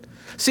little bit.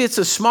 See, it's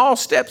the small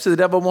steps that the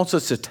devil wants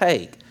us to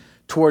take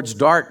towards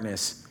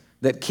darkness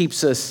that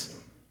keeps us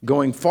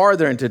going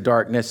farther into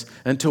darkness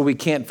until we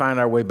can't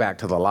find our way back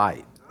to the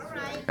light.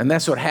 Right. And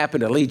that's what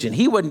happened to Legion.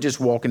 He wasn't just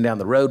walking down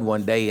the road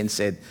one day and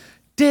said,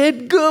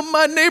 "Dadgum,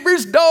 my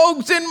neighbor's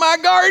dog's in my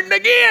garden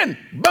again."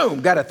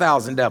 Boom, got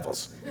 1,000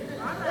 devils.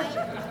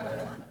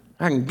 Right.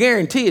 I can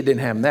guarantee it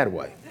didn't happen that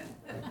way.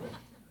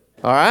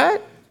 All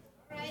right?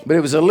 But it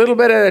was a little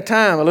bit at a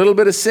time, a little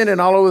bit of sinning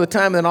all over the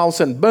time, and then all of a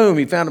sudden, boom,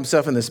 he found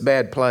himself in this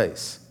bad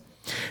place.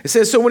 It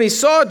says, so when he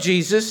saw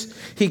Jesus,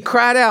 he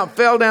cried out,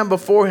 fell down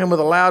before him with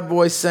a loud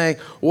voice, saying,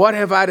 "What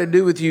have I to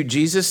do with you,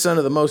 Jesus, Son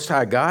of the Most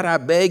High God? I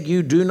beg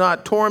you, do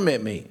not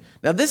torment me."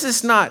 Now, this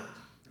is not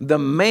the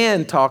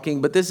man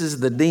talking, but this is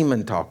the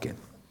demon talking.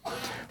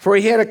 For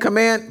he had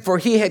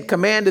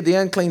commanded the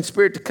unclean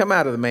spirit to come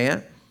out of the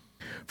man.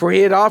 For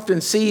he had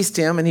often seized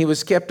him, and he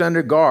was kept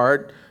under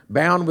guard,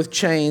 bound with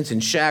chains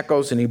and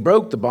shackles, and he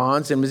broke the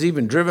bonds and was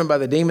even driven by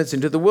the demons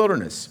into the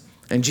wilderness.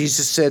 And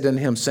Jesus said unto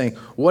him, saying,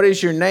 "What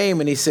is your name?"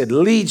 And he said,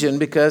 "Legion,"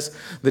 because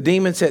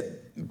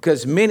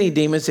many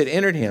demons had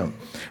entered him.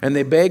 And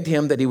they begged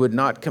him that he would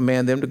not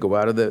command them to go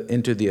out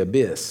into the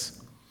abyss.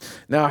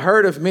 Now a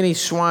herd of many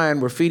swine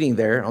were feeding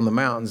there on the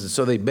mountains, and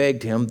so they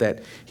begged him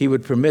that he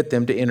would permit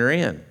them to enter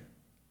in.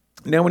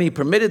 Now when he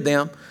permitted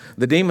them,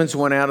 the demons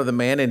went out of the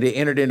man, and they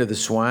entered into the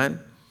swine.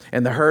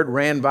 And the herd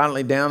ran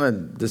violently down a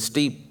the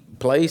steep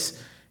place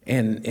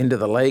and into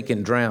the lake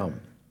and drowned.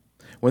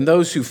 When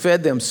those who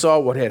fed them saw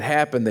what had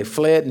happened, they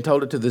fled and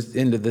told it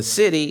into the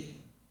city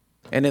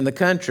and in the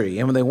country.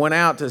 And when they went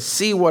out to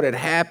see what had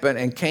happened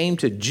and came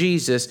to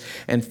Jesus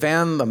and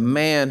found the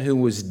man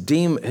who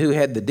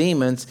had the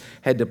demons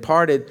had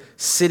departed,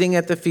 sitting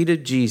at the feet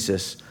of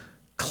Jesus,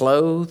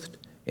 clothed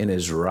in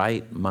his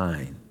right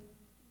mind.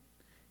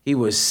 He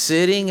was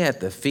sitting at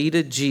the feet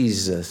of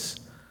Jesus,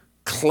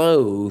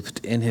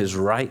 clothed in his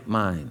right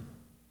mind.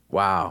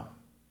 Wow.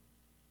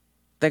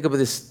 Think of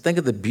this. Think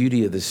of the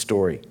beauty of this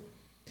story.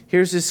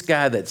 Here's this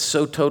guy that's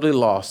so totally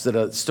lost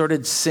that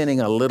started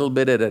sinning a little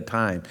bit at a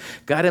time,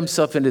 got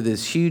himself into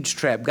this huge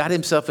trap, got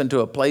himself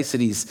into a place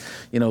that he's,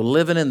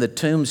 living in the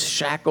tombs,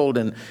 shackled,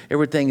 and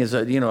everything is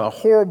a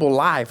horrible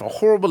life, a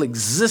horrible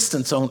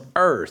existence on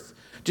earth,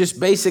 just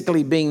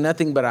basically being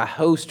nothing but a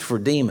host for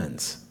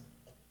demons.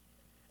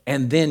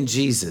 And then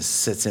Jesus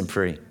sets him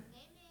free.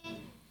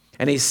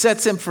 And he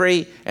sets him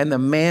free, and the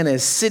man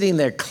is sitting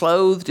there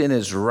clothed in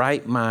his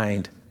right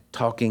mind,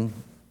 talking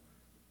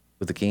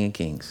with the King of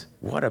Kings.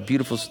 What a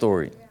beautiful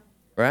story,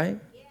 right?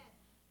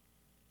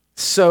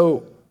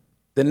 So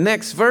the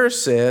next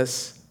verse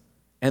says,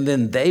 and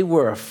then they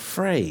were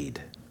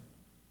afraid.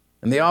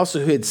 And they also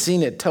who had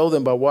seen it told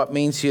them by what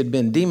means he had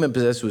been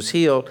demon-possessed was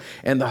healed,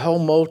 and the whole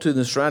multitude in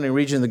the surrounding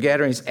region of the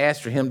Gadarenes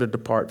asked for him to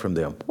depart from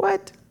them.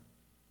 What?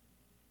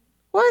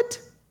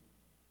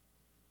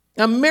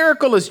 A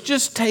miracle has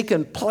just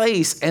taken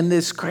place, and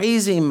this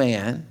crazy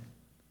man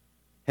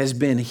has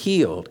been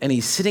healed, and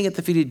he's sitting at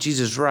the feet of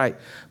Jesus right.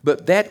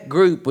 But that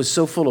group was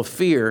so full of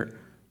fear,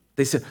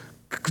 they said,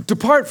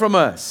 depart from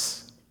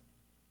us.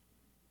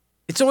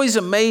 It's always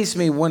amazed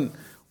me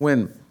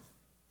when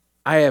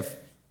I have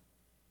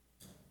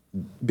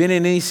been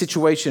in any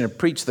situation and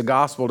preached the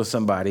gospel to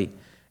somebody,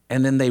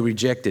 and then they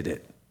rejected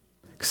it.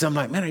 Because I'm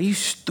like, man, are you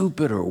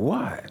stupid or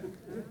what?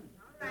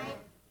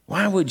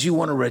 Why would you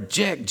want to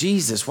reject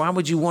Jesus? Why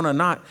would you want to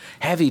not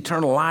have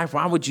eternal life?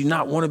 Why would you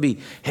not want to be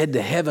head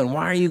to heaven?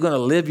 Why are you going to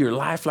live your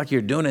life like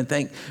you're doing and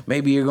think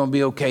maybe you're going to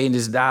be okay and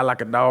just die like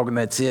a dog and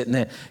that's it? And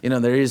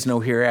then, there is no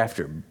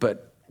hereafter.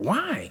 But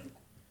why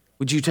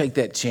would you take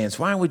that chance?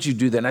 Why would you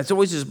do that? And it's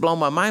always just blown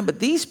my mind. But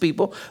these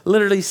people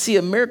literally see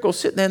a miracle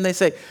sitting there and they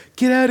say,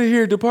 get out of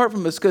here, depart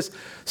from us. Because,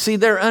 see,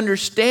 their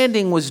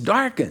understanding was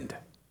darkened.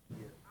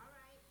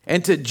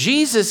 And to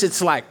Jesus,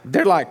 it's like,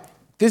 they're like,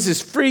 this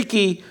is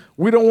freaky.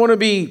 We don't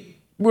want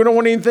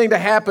anything to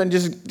happen.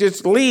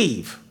 Just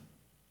leave.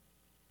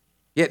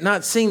 Yet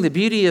not seeing the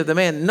beauty of the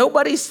man.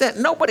 Nobody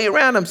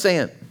around him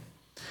saying,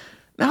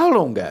 now hold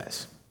on,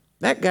 guys.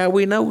 That guy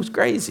we know was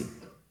crazy.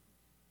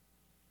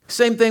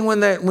 Same thing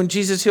when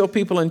Jesus healed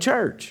people in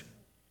church.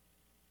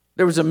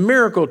 There was a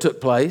miracle took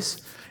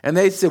place, and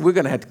they said, we're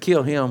going to have to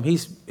kill him.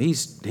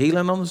 He's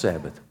healing on the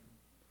Sabbath.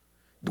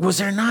 Was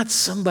there not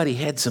somebody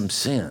had some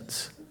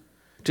sense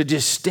to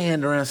just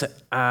stand around and say,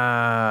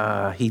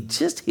 he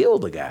just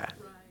healed a guy?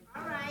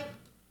 All right.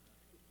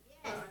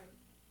 Yes.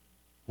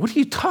 What are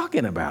you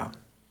talking about?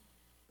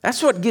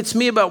 That's what gets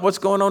me about what's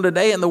going on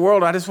today in the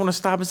world. I just want to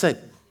stop and say,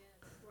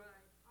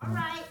 all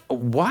right.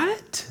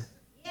 What?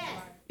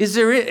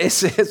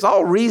 Yes. Has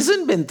all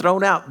reason been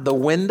thrown out the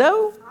window?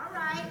 All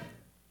right.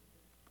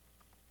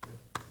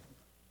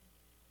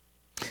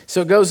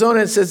 So it goes on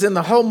and it says, then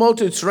the whole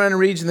multitude surrounding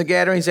the region, the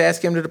Gadarenes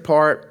asked him to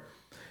depart,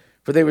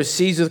 for they were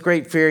seized with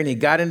great fear, and he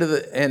got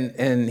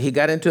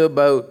into a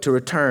boat to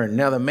return.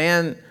 Now the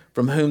man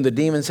from whom the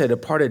demons had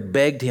departed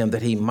begged him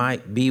that he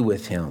might be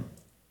with him.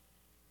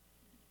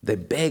 They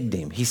begged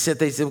him. They said,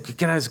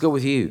 can I just go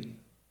with you?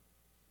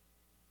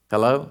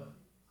 Hello? All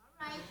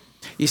right.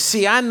 You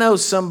see, I know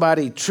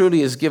somebody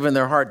truly has given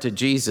their heart to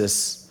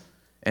Jesus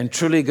and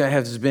truly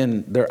has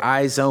been their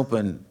eyes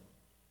open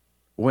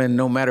when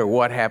no matter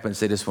what happens,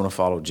 they just want to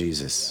follow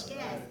Jesus. Yes.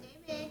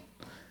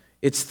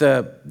 It's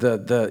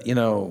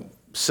the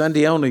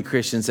Sunday only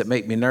Christians that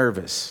make me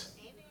nervous.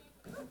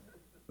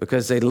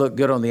 Because they look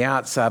good on the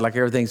outside like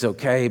everything's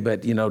okay,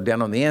 but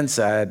down on the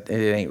inside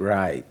it ain't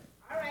right.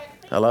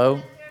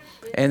 Hello?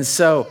 And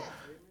so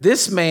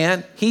this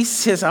man, he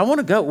says, I want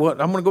to go.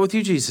 What? I'm going to go with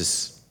you,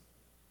 Jesus.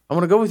 I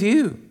want to go with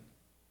you.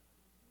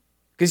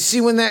 Because see,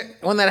 when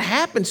that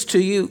happens to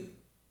you,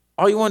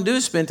 all you want to do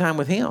is spend time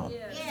with him.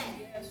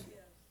 Yes.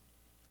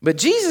 But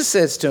Jesus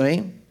says to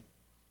him,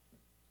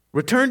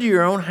 return to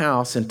your own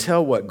house and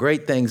tell what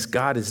great things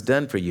God has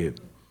done for you.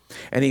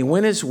 And he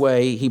went his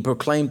way. He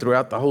proclaimed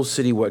throughout the whole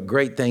city what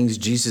great things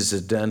Jesus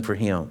has done for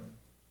him.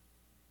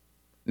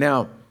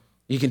 Now,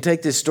 you can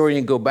take this story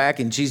and go back,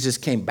 and Jesus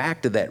came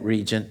back to that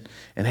region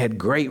and had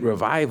great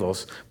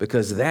revivals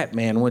because that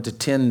man went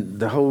to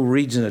the whole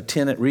region of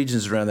 10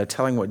 regions around there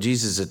telling what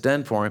Jesus had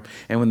done for him.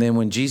 And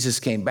when Jesus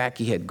came back,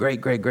 he had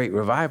great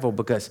revival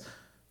because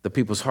the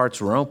people's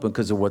hearts were open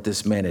because of what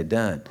this man had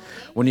done.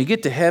 When you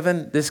get to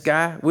heaven, this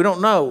guy, we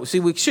don't know. See,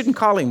 we shouldn't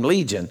call him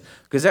Legion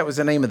because that was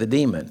the name of the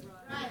demon.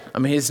 I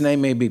mean, his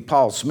name may be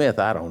Paul Smith.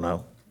 I don't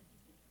know.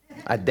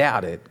 I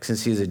doubt it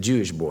since he's a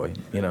Jewish boy,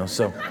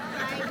 so.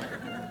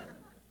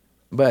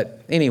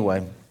 But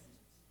anyway,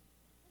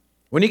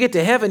 when you get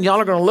to heaven, y'all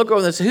are going to look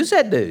over and say, who's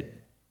that dude?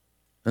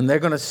 And they're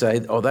going to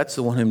say, oh, that's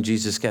the one whom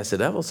Jesus cast the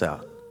devils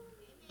out.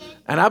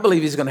 And I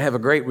believe he's going to have a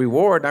great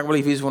reward. I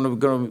believe he's going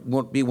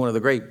to be one of the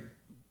great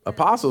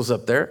apostles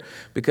up there,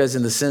 because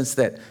in the sense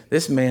that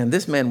this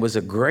man was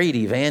a great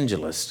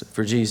evangelist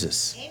for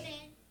Jesus. Amen.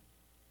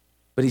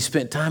 But he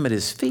spent time at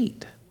his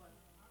feet.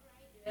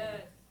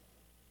 Yes.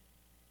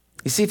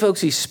 You see,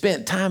 folks, he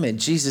spent time at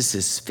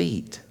Jesus'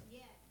 feet.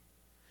 Yes.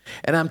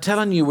 And I'm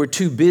telling you, we're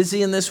too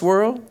busy in this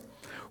world.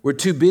 We're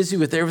too busy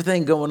with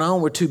everything going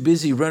on. We're too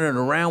busy running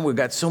around. We've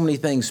got so many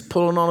things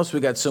pulling on us.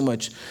 We've got so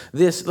much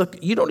this. Look,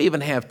 you don't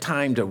even have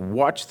time to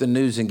watch the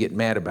news and get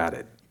mad about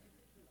it.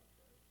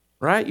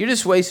 Right? You're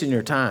just wasting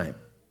your time.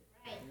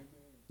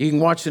 You can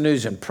watch the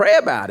news and pray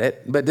about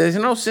it, but there's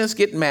no sense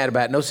getting mad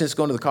about it. No sense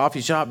going to the coffee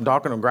shop and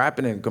talking and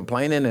griping and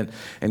complaining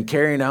and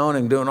carrying on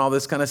and doing all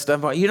this kind of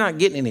stuff. You're not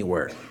getting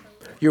anywhere.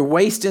 You're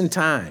wasting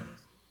time.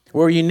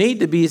 Where you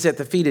need to be is at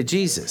the feet of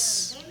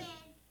Jesus. Amen.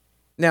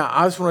 Now,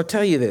 I just want to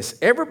tell you this.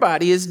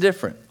 Everybody is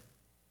different.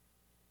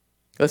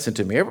 Listen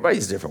to me.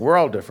 Everybody's different. We're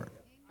all different.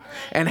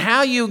 And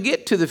how you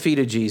get to the feet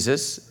of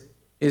Jesus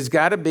is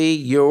got to be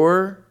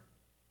your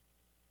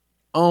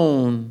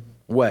own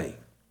way.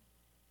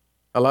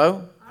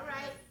 Hello?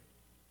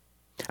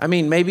 I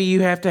mean, maybe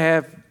you have to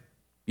have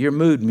your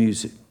mood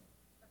music.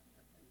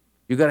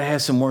 You got to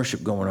have some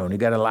worship going on. You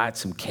got to light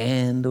some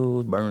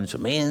candles, burn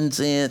some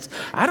incense.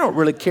 I don't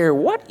really care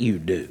what you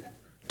do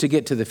to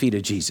get to the feet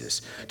of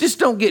Jesus. Just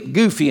don't get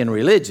goofy and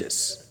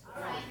religious.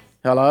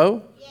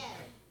 Hello?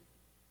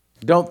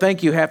 Don't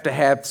think you have to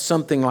have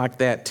something like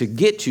that to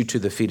get you to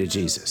the feet of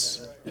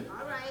Jesus.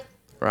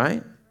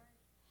 Right?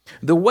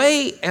 The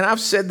way, and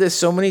I've said this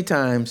so many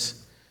times,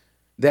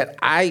 that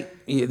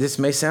this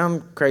may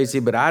sound crazy,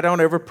 but I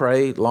don't ever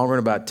pray longer than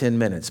about 10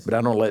 minutes, but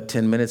I don't let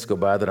 10 minutes go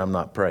by that I'm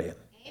not praying.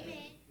 Amen.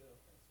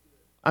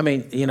 I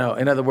mean, in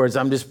other words,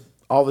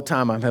 all the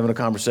time I'm having a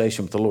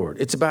conversation with the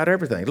Lord. It's about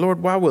everything.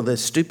 Lord, why will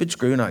this stupid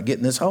screw not get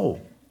in this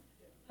hole?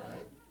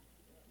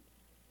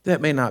 That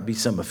may not be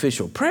some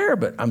official prayer,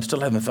 but I'm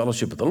still having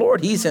fellowship with the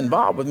Lord. He's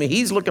involved with me.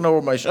 He's looking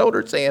over my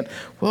shoulder saying,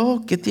 well,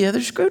 get the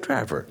other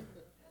screwdriver.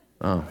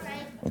 Oh,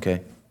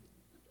 okay.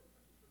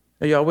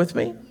 Are y'all with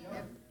me?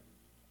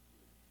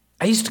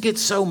 I used to get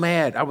so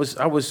mad. I was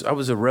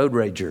a road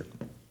rager.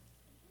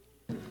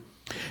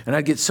 And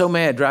I'd get so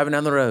mad driving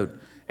down the road.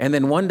 And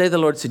then one day the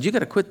Lord said, you got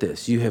to quit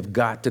this. You have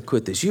got to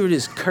quit this. You were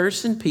just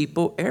cursing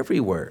people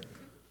everywhere.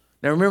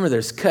 Now remember,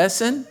 there's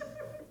cussing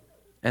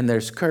and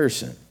there's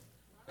cursing.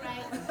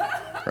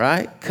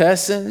 Right?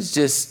 Cussing is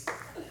just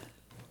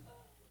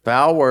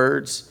foul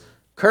words.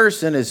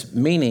 Cursing is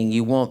meaning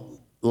you want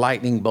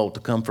lightning bolt to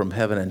come from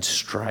heaven and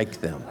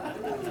strike them.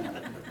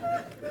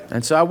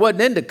 And so I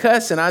wasn't into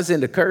cussing, I was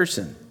into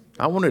cursing.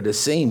 I wanted to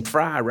see him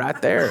fry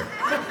right there.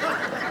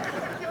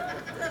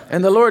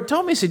 And the Lord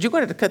told me, he said, you're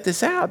going to have to cut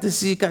this out.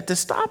 You got to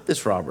stop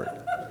this, Robert.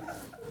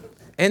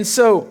 And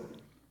so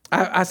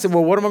I said,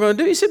 well, what am I going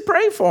to do? He said,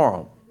 pray for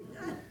him.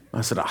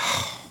 I said,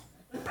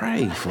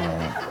 pray for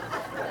him.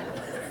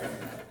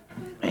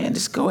 Man,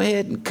 just go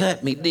ahead and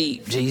cut me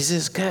deep,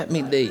 Jesus, cut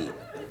me deep.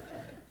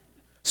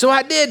 So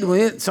I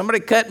did. Somebody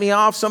cut me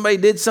off. Somebody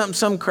did something.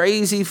 Some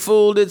crazy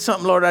fool did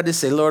something. Lord, I just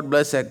say, Lord,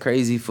 bless that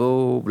crazy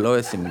fool.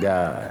 Bless him,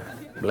 God.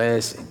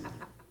 Bless him.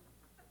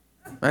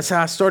 That's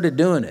how I started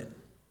doing it.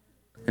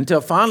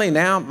 Until finally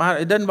now,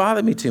 it doesn't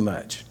bother me too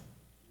much.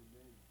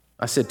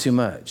 I said too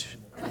much.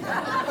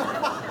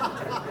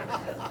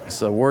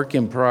 It's a work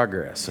in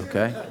progress,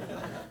 okay?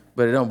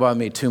 But it don't bother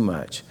me too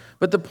much.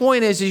 But the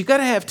point is you got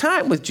to have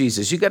time with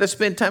Jesus. You got to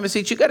spend time with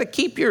Jesus. You got to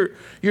keep your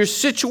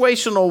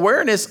situational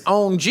awareness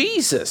on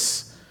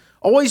Jesus.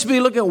 Always be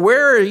looking,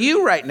 where are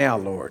you right now,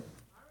 Lord?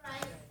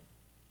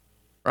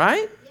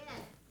 Right?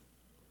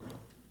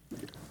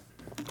 Yeah.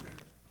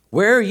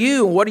 Where are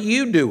you? What are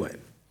you doing?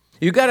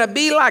 You got to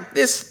be like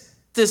this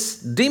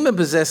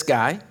demon-possessed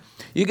guy.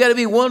 You got to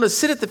be willing to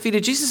sit at the feet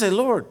of Jesus and say,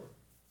 Lord,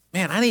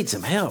 man, I need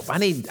some help. I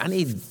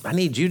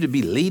need you to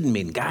be leading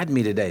me and guiding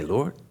me today,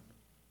 Lord.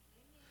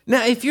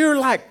 Now, if you're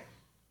like,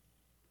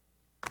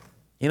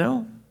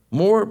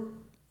 more,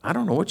 I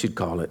don't know what you'd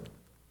call it,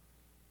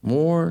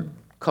 more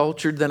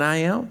cultured than I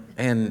am,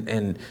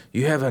 and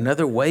you have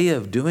another way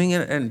of doing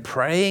it and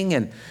praying,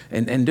 and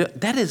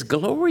that is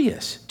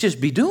glorious. Just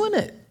be doing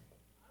it.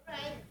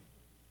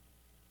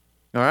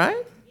 All right?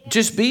 Yeah.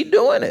 Just be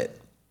doing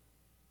it.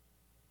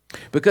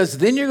 Because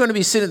then you're going to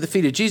be sitting at the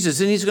feet of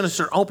Jesus, and he's going to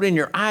start opening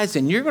your eyes,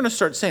 and you're going to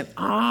start saying,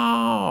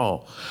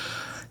 oh,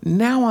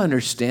 now I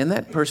understand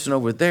that person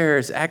over there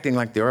is acting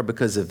like they are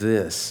because of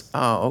this.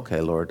 Oh,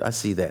 okay, Lord, I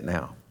see that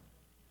now.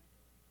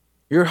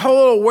 Your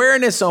whole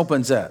awareness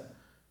opens up.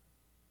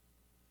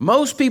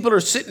 Most people are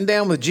sitting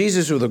down with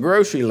Jesus with a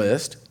grocery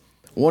list,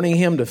 wanting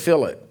him to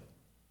fill it.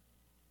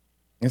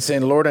 And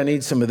saying, Lord, I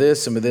need some of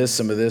this, some of this,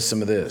 some of this,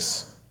 some of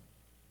this.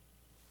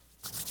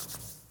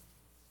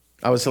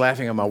 I was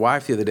laughing at my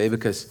wife the other day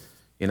because,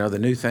 the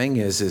new thing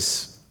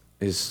is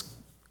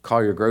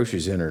call your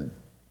groceries in or,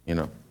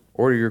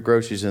 order your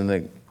groceries and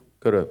then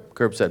go to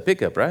curbside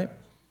pickup, right?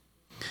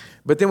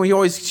 But then she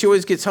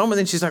always gets home and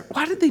then she's like,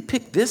 why did they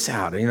pick this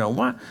out?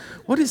 What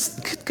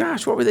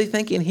were they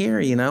thinking here?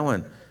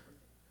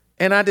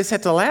 And I just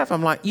had to laugh.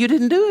 I'm like, you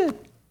didn't do it.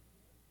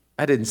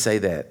 I didn't say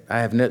that. I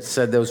have not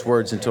said those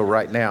words until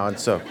right now. And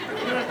so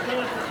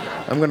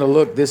I'm going to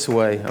look this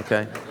way,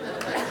 okay?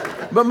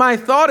 But my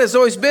thought has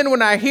always been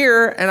when I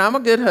hear, and I'm a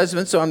good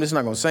husband, so I'm just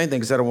not going to say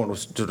anything because I don't want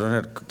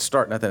to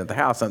start nothing at the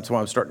house. That's why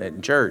I'm starting it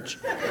in church.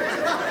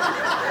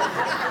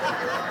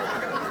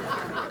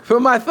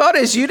 But my thought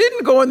is, you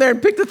didn't go in there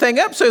and pick the thing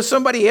up, so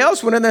somebody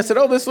else went in there and said,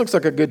 oh, this looks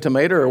like a good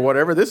tomato or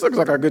whatever. This looks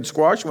like a good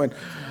squash.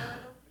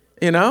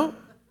 You know?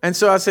 And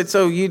so I said,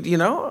 so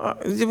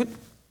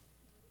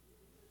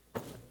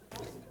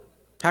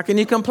how can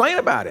you complain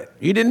about it?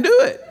 You didn't do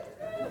it.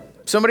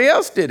 Somebody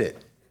else did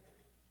it.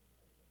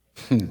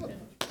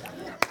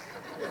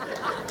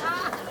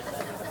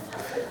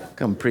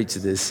 Come preach to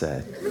this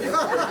side.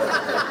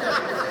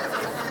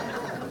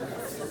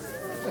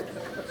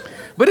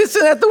 But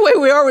isn't that the way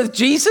we are with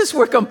Jesus?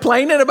 We're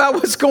complaining about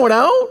what's going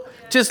on,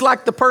 just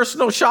like the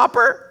personal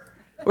shopper.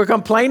 We're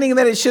complaining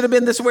that it should have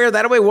been this way or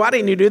that way. Why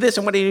didn't you do this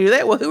and why didn't you do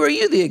that? Well, who are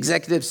you, the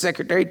executive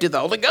secretary to the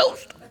Holy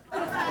Ghost?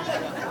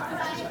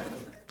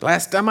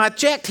 Last time I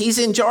checked, he's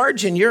in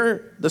charge and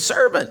you're the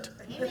servant.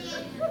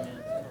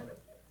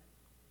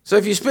 So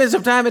if you spend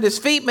some time at his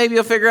feet, maybe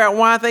you'll figure out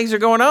why things are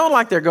going on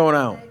like they're going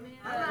on.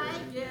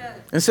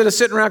 Instead of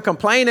sitting around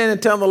complaining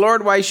and telling the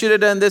Lord why he should have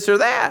done this or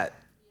that.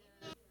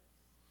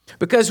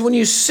 Because when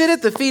you sit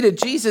at the feet of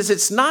Jesus,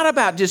 it's not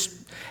about just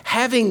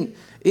having,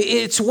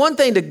 it's one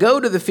thing to go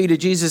to the feet of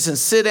Jesus and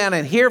sit down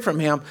and hear from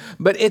him,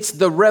 but it's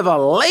the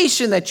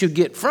revelation that you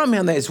get from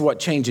him that is what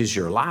changes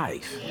your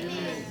life.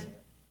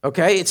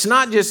 Okay? It's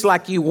not just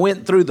like you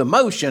went through the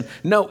motion.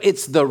 No,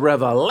 it's the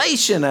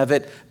revelation of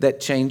it that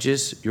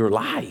changes your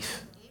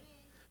life.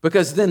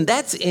 Because then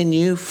that's in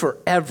you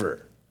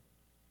forever.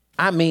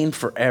 I mean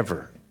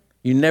forever.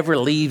 You never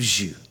leaves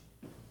you.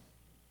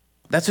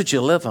 That's what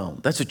you live on.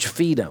 That's what you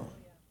feed on.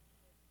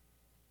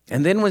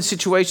 And then when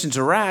situations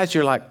arise,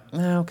 you're like,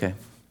 okay.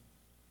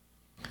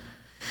 I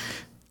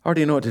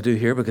already know what to do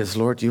here because,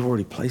 Lord, you've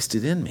already placed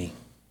it in me.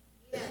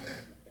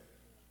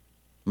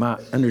 My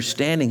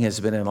understanding has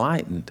been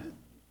enlightened,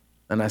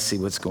 and I see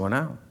what's going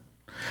on.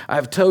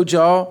 I've told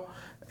y'all,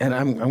 and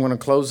I'm going to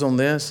close on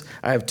this.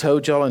 I have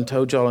told y'all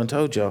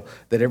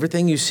that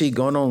everything you see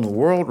going on in the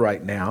world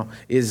right now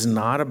is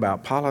not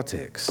about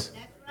politics.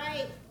 That's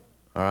right.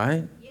 All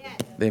right?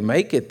 They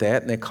make it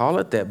that and they call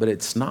it that, but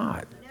it's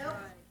not. Nope.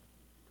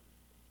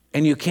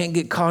 And you can't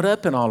get caught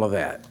up in all of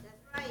that.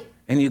 That's right.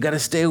 And you got to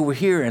stay over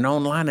here and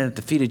online and at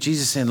the feet of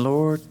Jesus saying,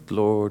 Lord,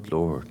 Lord,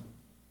 Lord.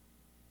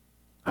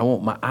 I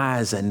want my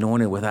eyes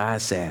anointed with eye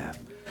salve.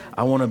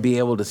 I want to be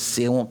able to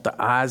see. I want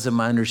the eyes of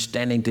my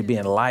understanding to be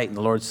enlightened,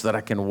 Lord, so that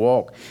I can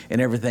walk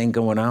in everything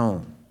going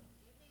on.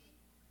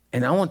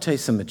 And I want to tell you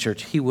something,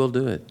 church. He will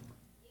do it.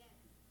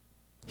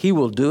 He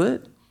will do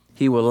it.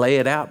 He will lay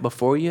it out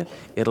before you.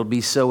 It'll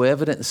be so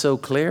evident and so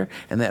clear,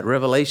 and that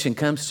revelation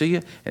comes to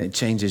you, and it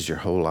changes your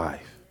whole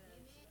life.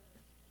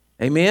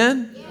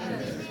 Amen?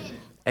 Yes.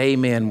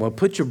 Amen. Well,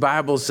 put your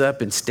Bibles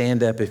up and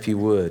stand up if you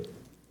would.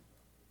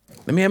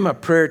 Let me have my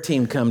prayer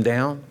team come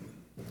down.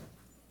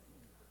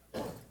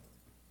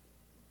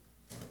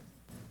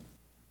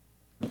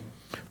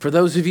 For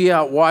those of you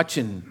out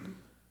watching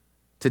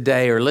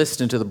today or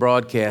listening to the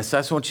broadcast, I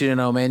just want you to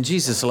know, man,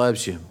 Jesus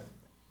loves you.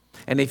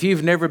 And if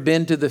you've never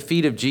been to the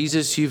feet of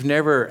Jesus, you've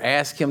never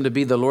asked him to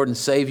be the Lord and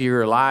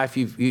Savior of your life,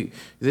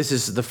 this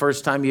is the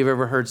first time you've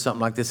ever heard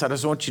something like this, I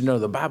just want you to know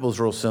the Bible's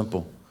real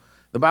simple.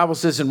 The Bible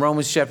says in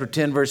Romans chapter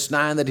 10, verse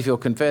 9, that if you'll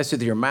confess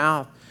with your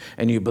mouth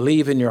and you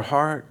believe in your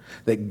heart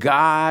that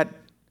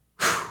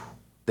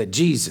that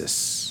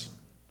Jesus,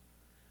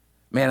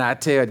 man, I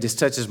tell you, it just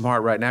touches my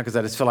heart right now because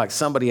I just feel like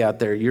somebody out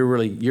there, you're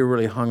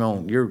really hung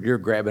on. You're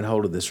grabbing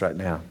hold of this right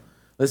now.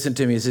 Listen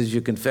to me. It says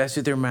you confess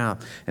with your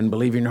mouth and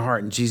believe in your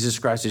heart in Jesus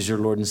Christ as your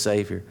Lord and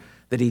Savior,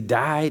 that he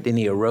died and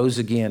he arose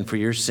again for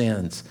your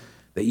sins,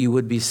 that you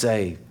would be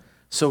saved.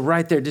 So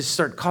right there, just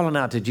start calling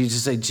out to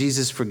Jesus. Say,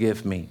 Jesus,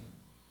 forgive me.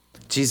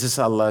 Jesus,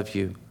 I love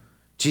you.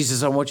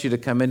 Jesus, I want you to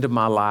come into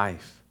my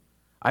life.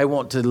 I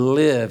want to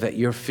live at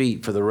your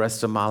feet for the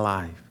rest of my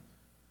life.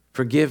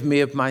 Forgive me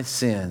of my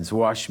sins.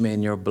 Wash me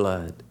in your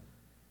blood.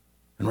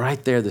 And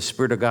right there, the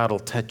Spirit of God will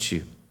touch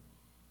you.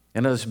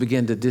 And others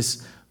begin to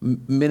just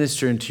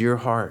minister into your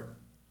heart.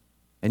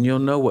 And you'll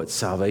know what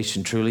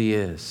salvation truly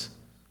is.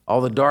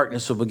 All the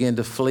darkness will begin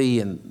to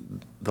flee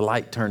and the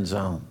light turns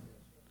on.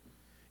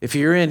 If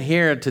you're in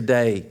here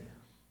today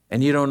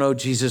and you don't know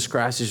Jesus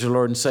Christ as your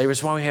Lord and Savior,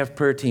 that's why we have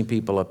prayer team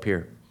people up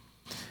here.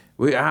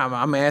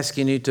 I'm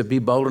asking you to be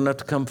bold enough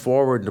to come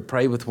forward and to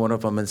pray with one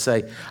of them and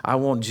say, I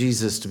want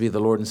Jesus to be the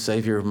Lord and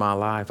Savior of my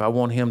life. I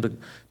want him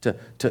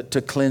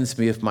to cleanse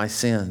me of my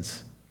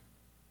sins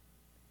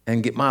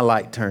and get my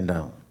light turned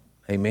on.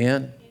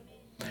 Amen?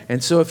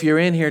 And so if you're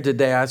in here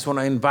today, I just want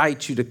to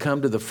invite you to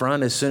come to the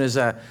front as soon as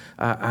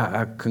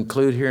I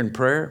conclude here in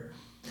prayer,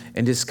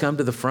 and just come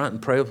to the front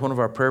and pray with one of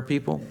our prayer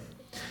people.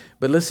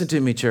 But listen to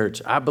me,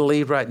 church. I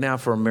believe right now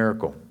for a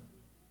miracle.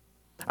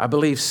 I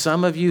believe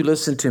some of you,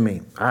 listen to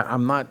me.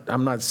 I'm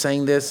not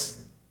saying this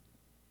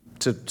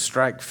to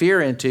strike fear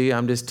into you.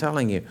 I'm just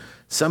telling you.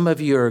 Some of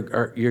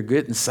you you're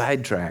getting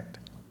sidetracked.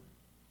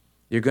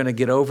 You're going to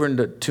get over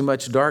into too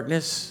much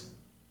darkness,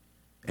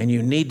 and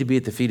you need to be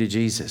at the feet of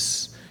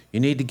Jesus. You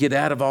need to get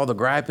out of all the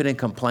griping and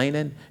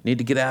complaining. You need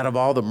to get out of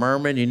all the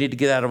murmuring. You need to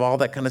get out of all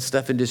that kind of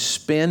stuff and just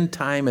spend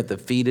time at the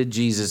feet of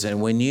Jesus.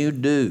 And when you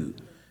do,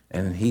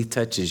 and he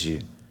touches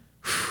you,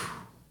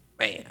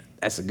 man,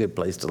 that's a good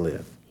place to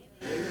live.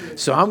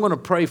 So I'm going to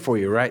pray for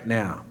you right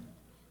now.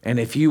 And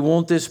if you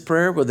want this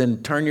prayer, well,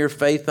 then turn your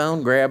faith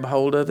on, grab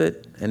hold of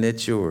it, and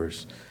it's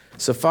yours.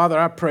 So, Father,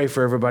 I pray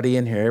for everybody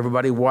in here,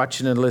 everybody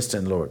watching and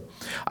listening, Lord.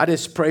 I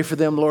just pray for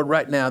them, Lord,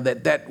 right now,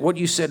 that what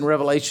you said in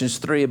Revelations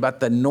 3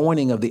 about the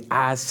anointing of the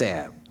eye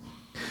salve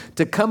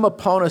to come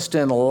upon us to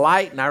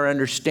enlighten our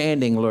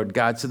understanding, Lord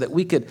God, so that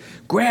we could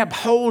grab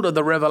hold of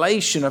the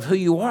revelation of who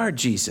you are,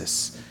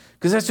 Jesus.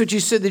 Because that's what you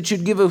said, that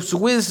you'd give us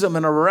wisdom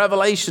and a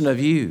revelation of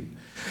you.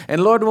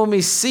 And Lord, when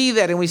we see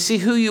that and we see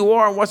who you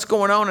are and what's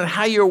going on and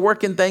how you're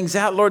working things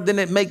out, Lord, then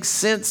it makes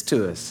sense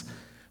to us.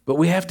 But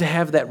we have to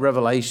have that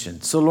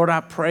revelation. So, Lord,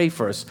 I pray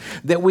for us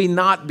that we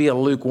not be a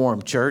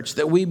lukewarm church,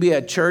 that we be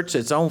a church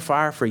that's on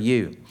fire for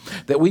you,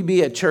 that we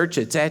be a church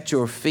that's at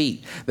your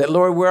feet, that,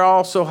 Lord, we're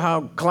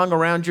also clung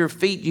around your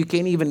feet. You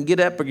can't even get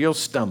up or you'll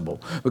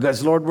stumble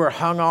because, Lord, we're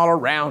hung all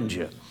around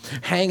you,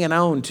 hanging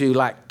on to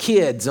like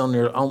kids on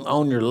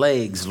your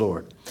legs,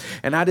 Lord.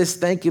 And I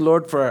just thank you,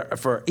 Lord,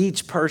 for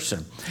each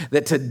person,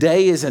 that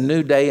today is a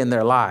new day in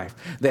their life.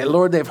 That,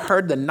 Lord, they've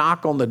heard the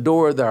knock on the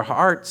door of their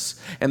hearts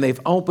and they've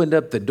opened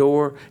up the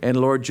door. And,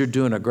 Lord, you're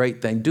doing a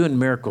great thing, doing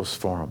miracles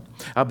for them.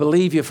 I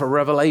believe you for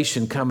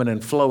revelation coming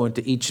and flowing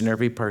to each and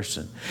every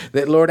person.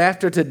 That, Lord,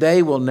 after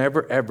today will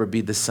never, ever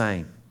be the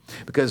same.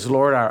 Because,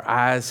 Lord, our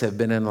eyes have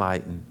been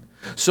enlightened.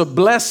 So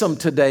bless them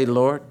today,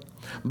 Lord.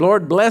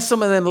 Lord, bless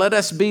them, and then let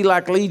us be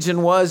like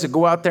Legion was and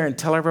go out there and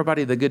tell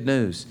everybody the good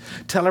news.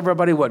 Tell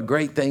everybody what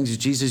great things,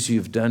 Jesus,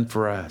 you've done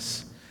for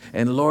us.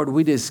 And Lord,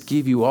 we just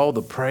give you all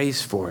the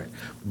praise for it.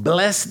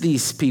 Bless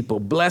these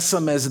people. Bless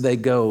them as they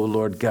go,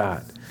 Lord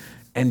God.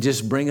 And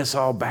just bring us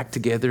all back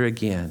together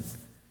again.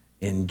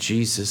 In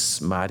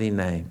Jesus' mighty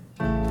name.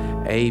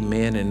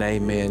 Amen and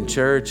amen.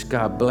 Church,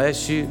 God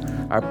bless you.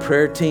 Our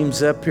prayer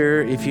team's up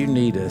here if you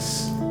need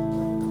us.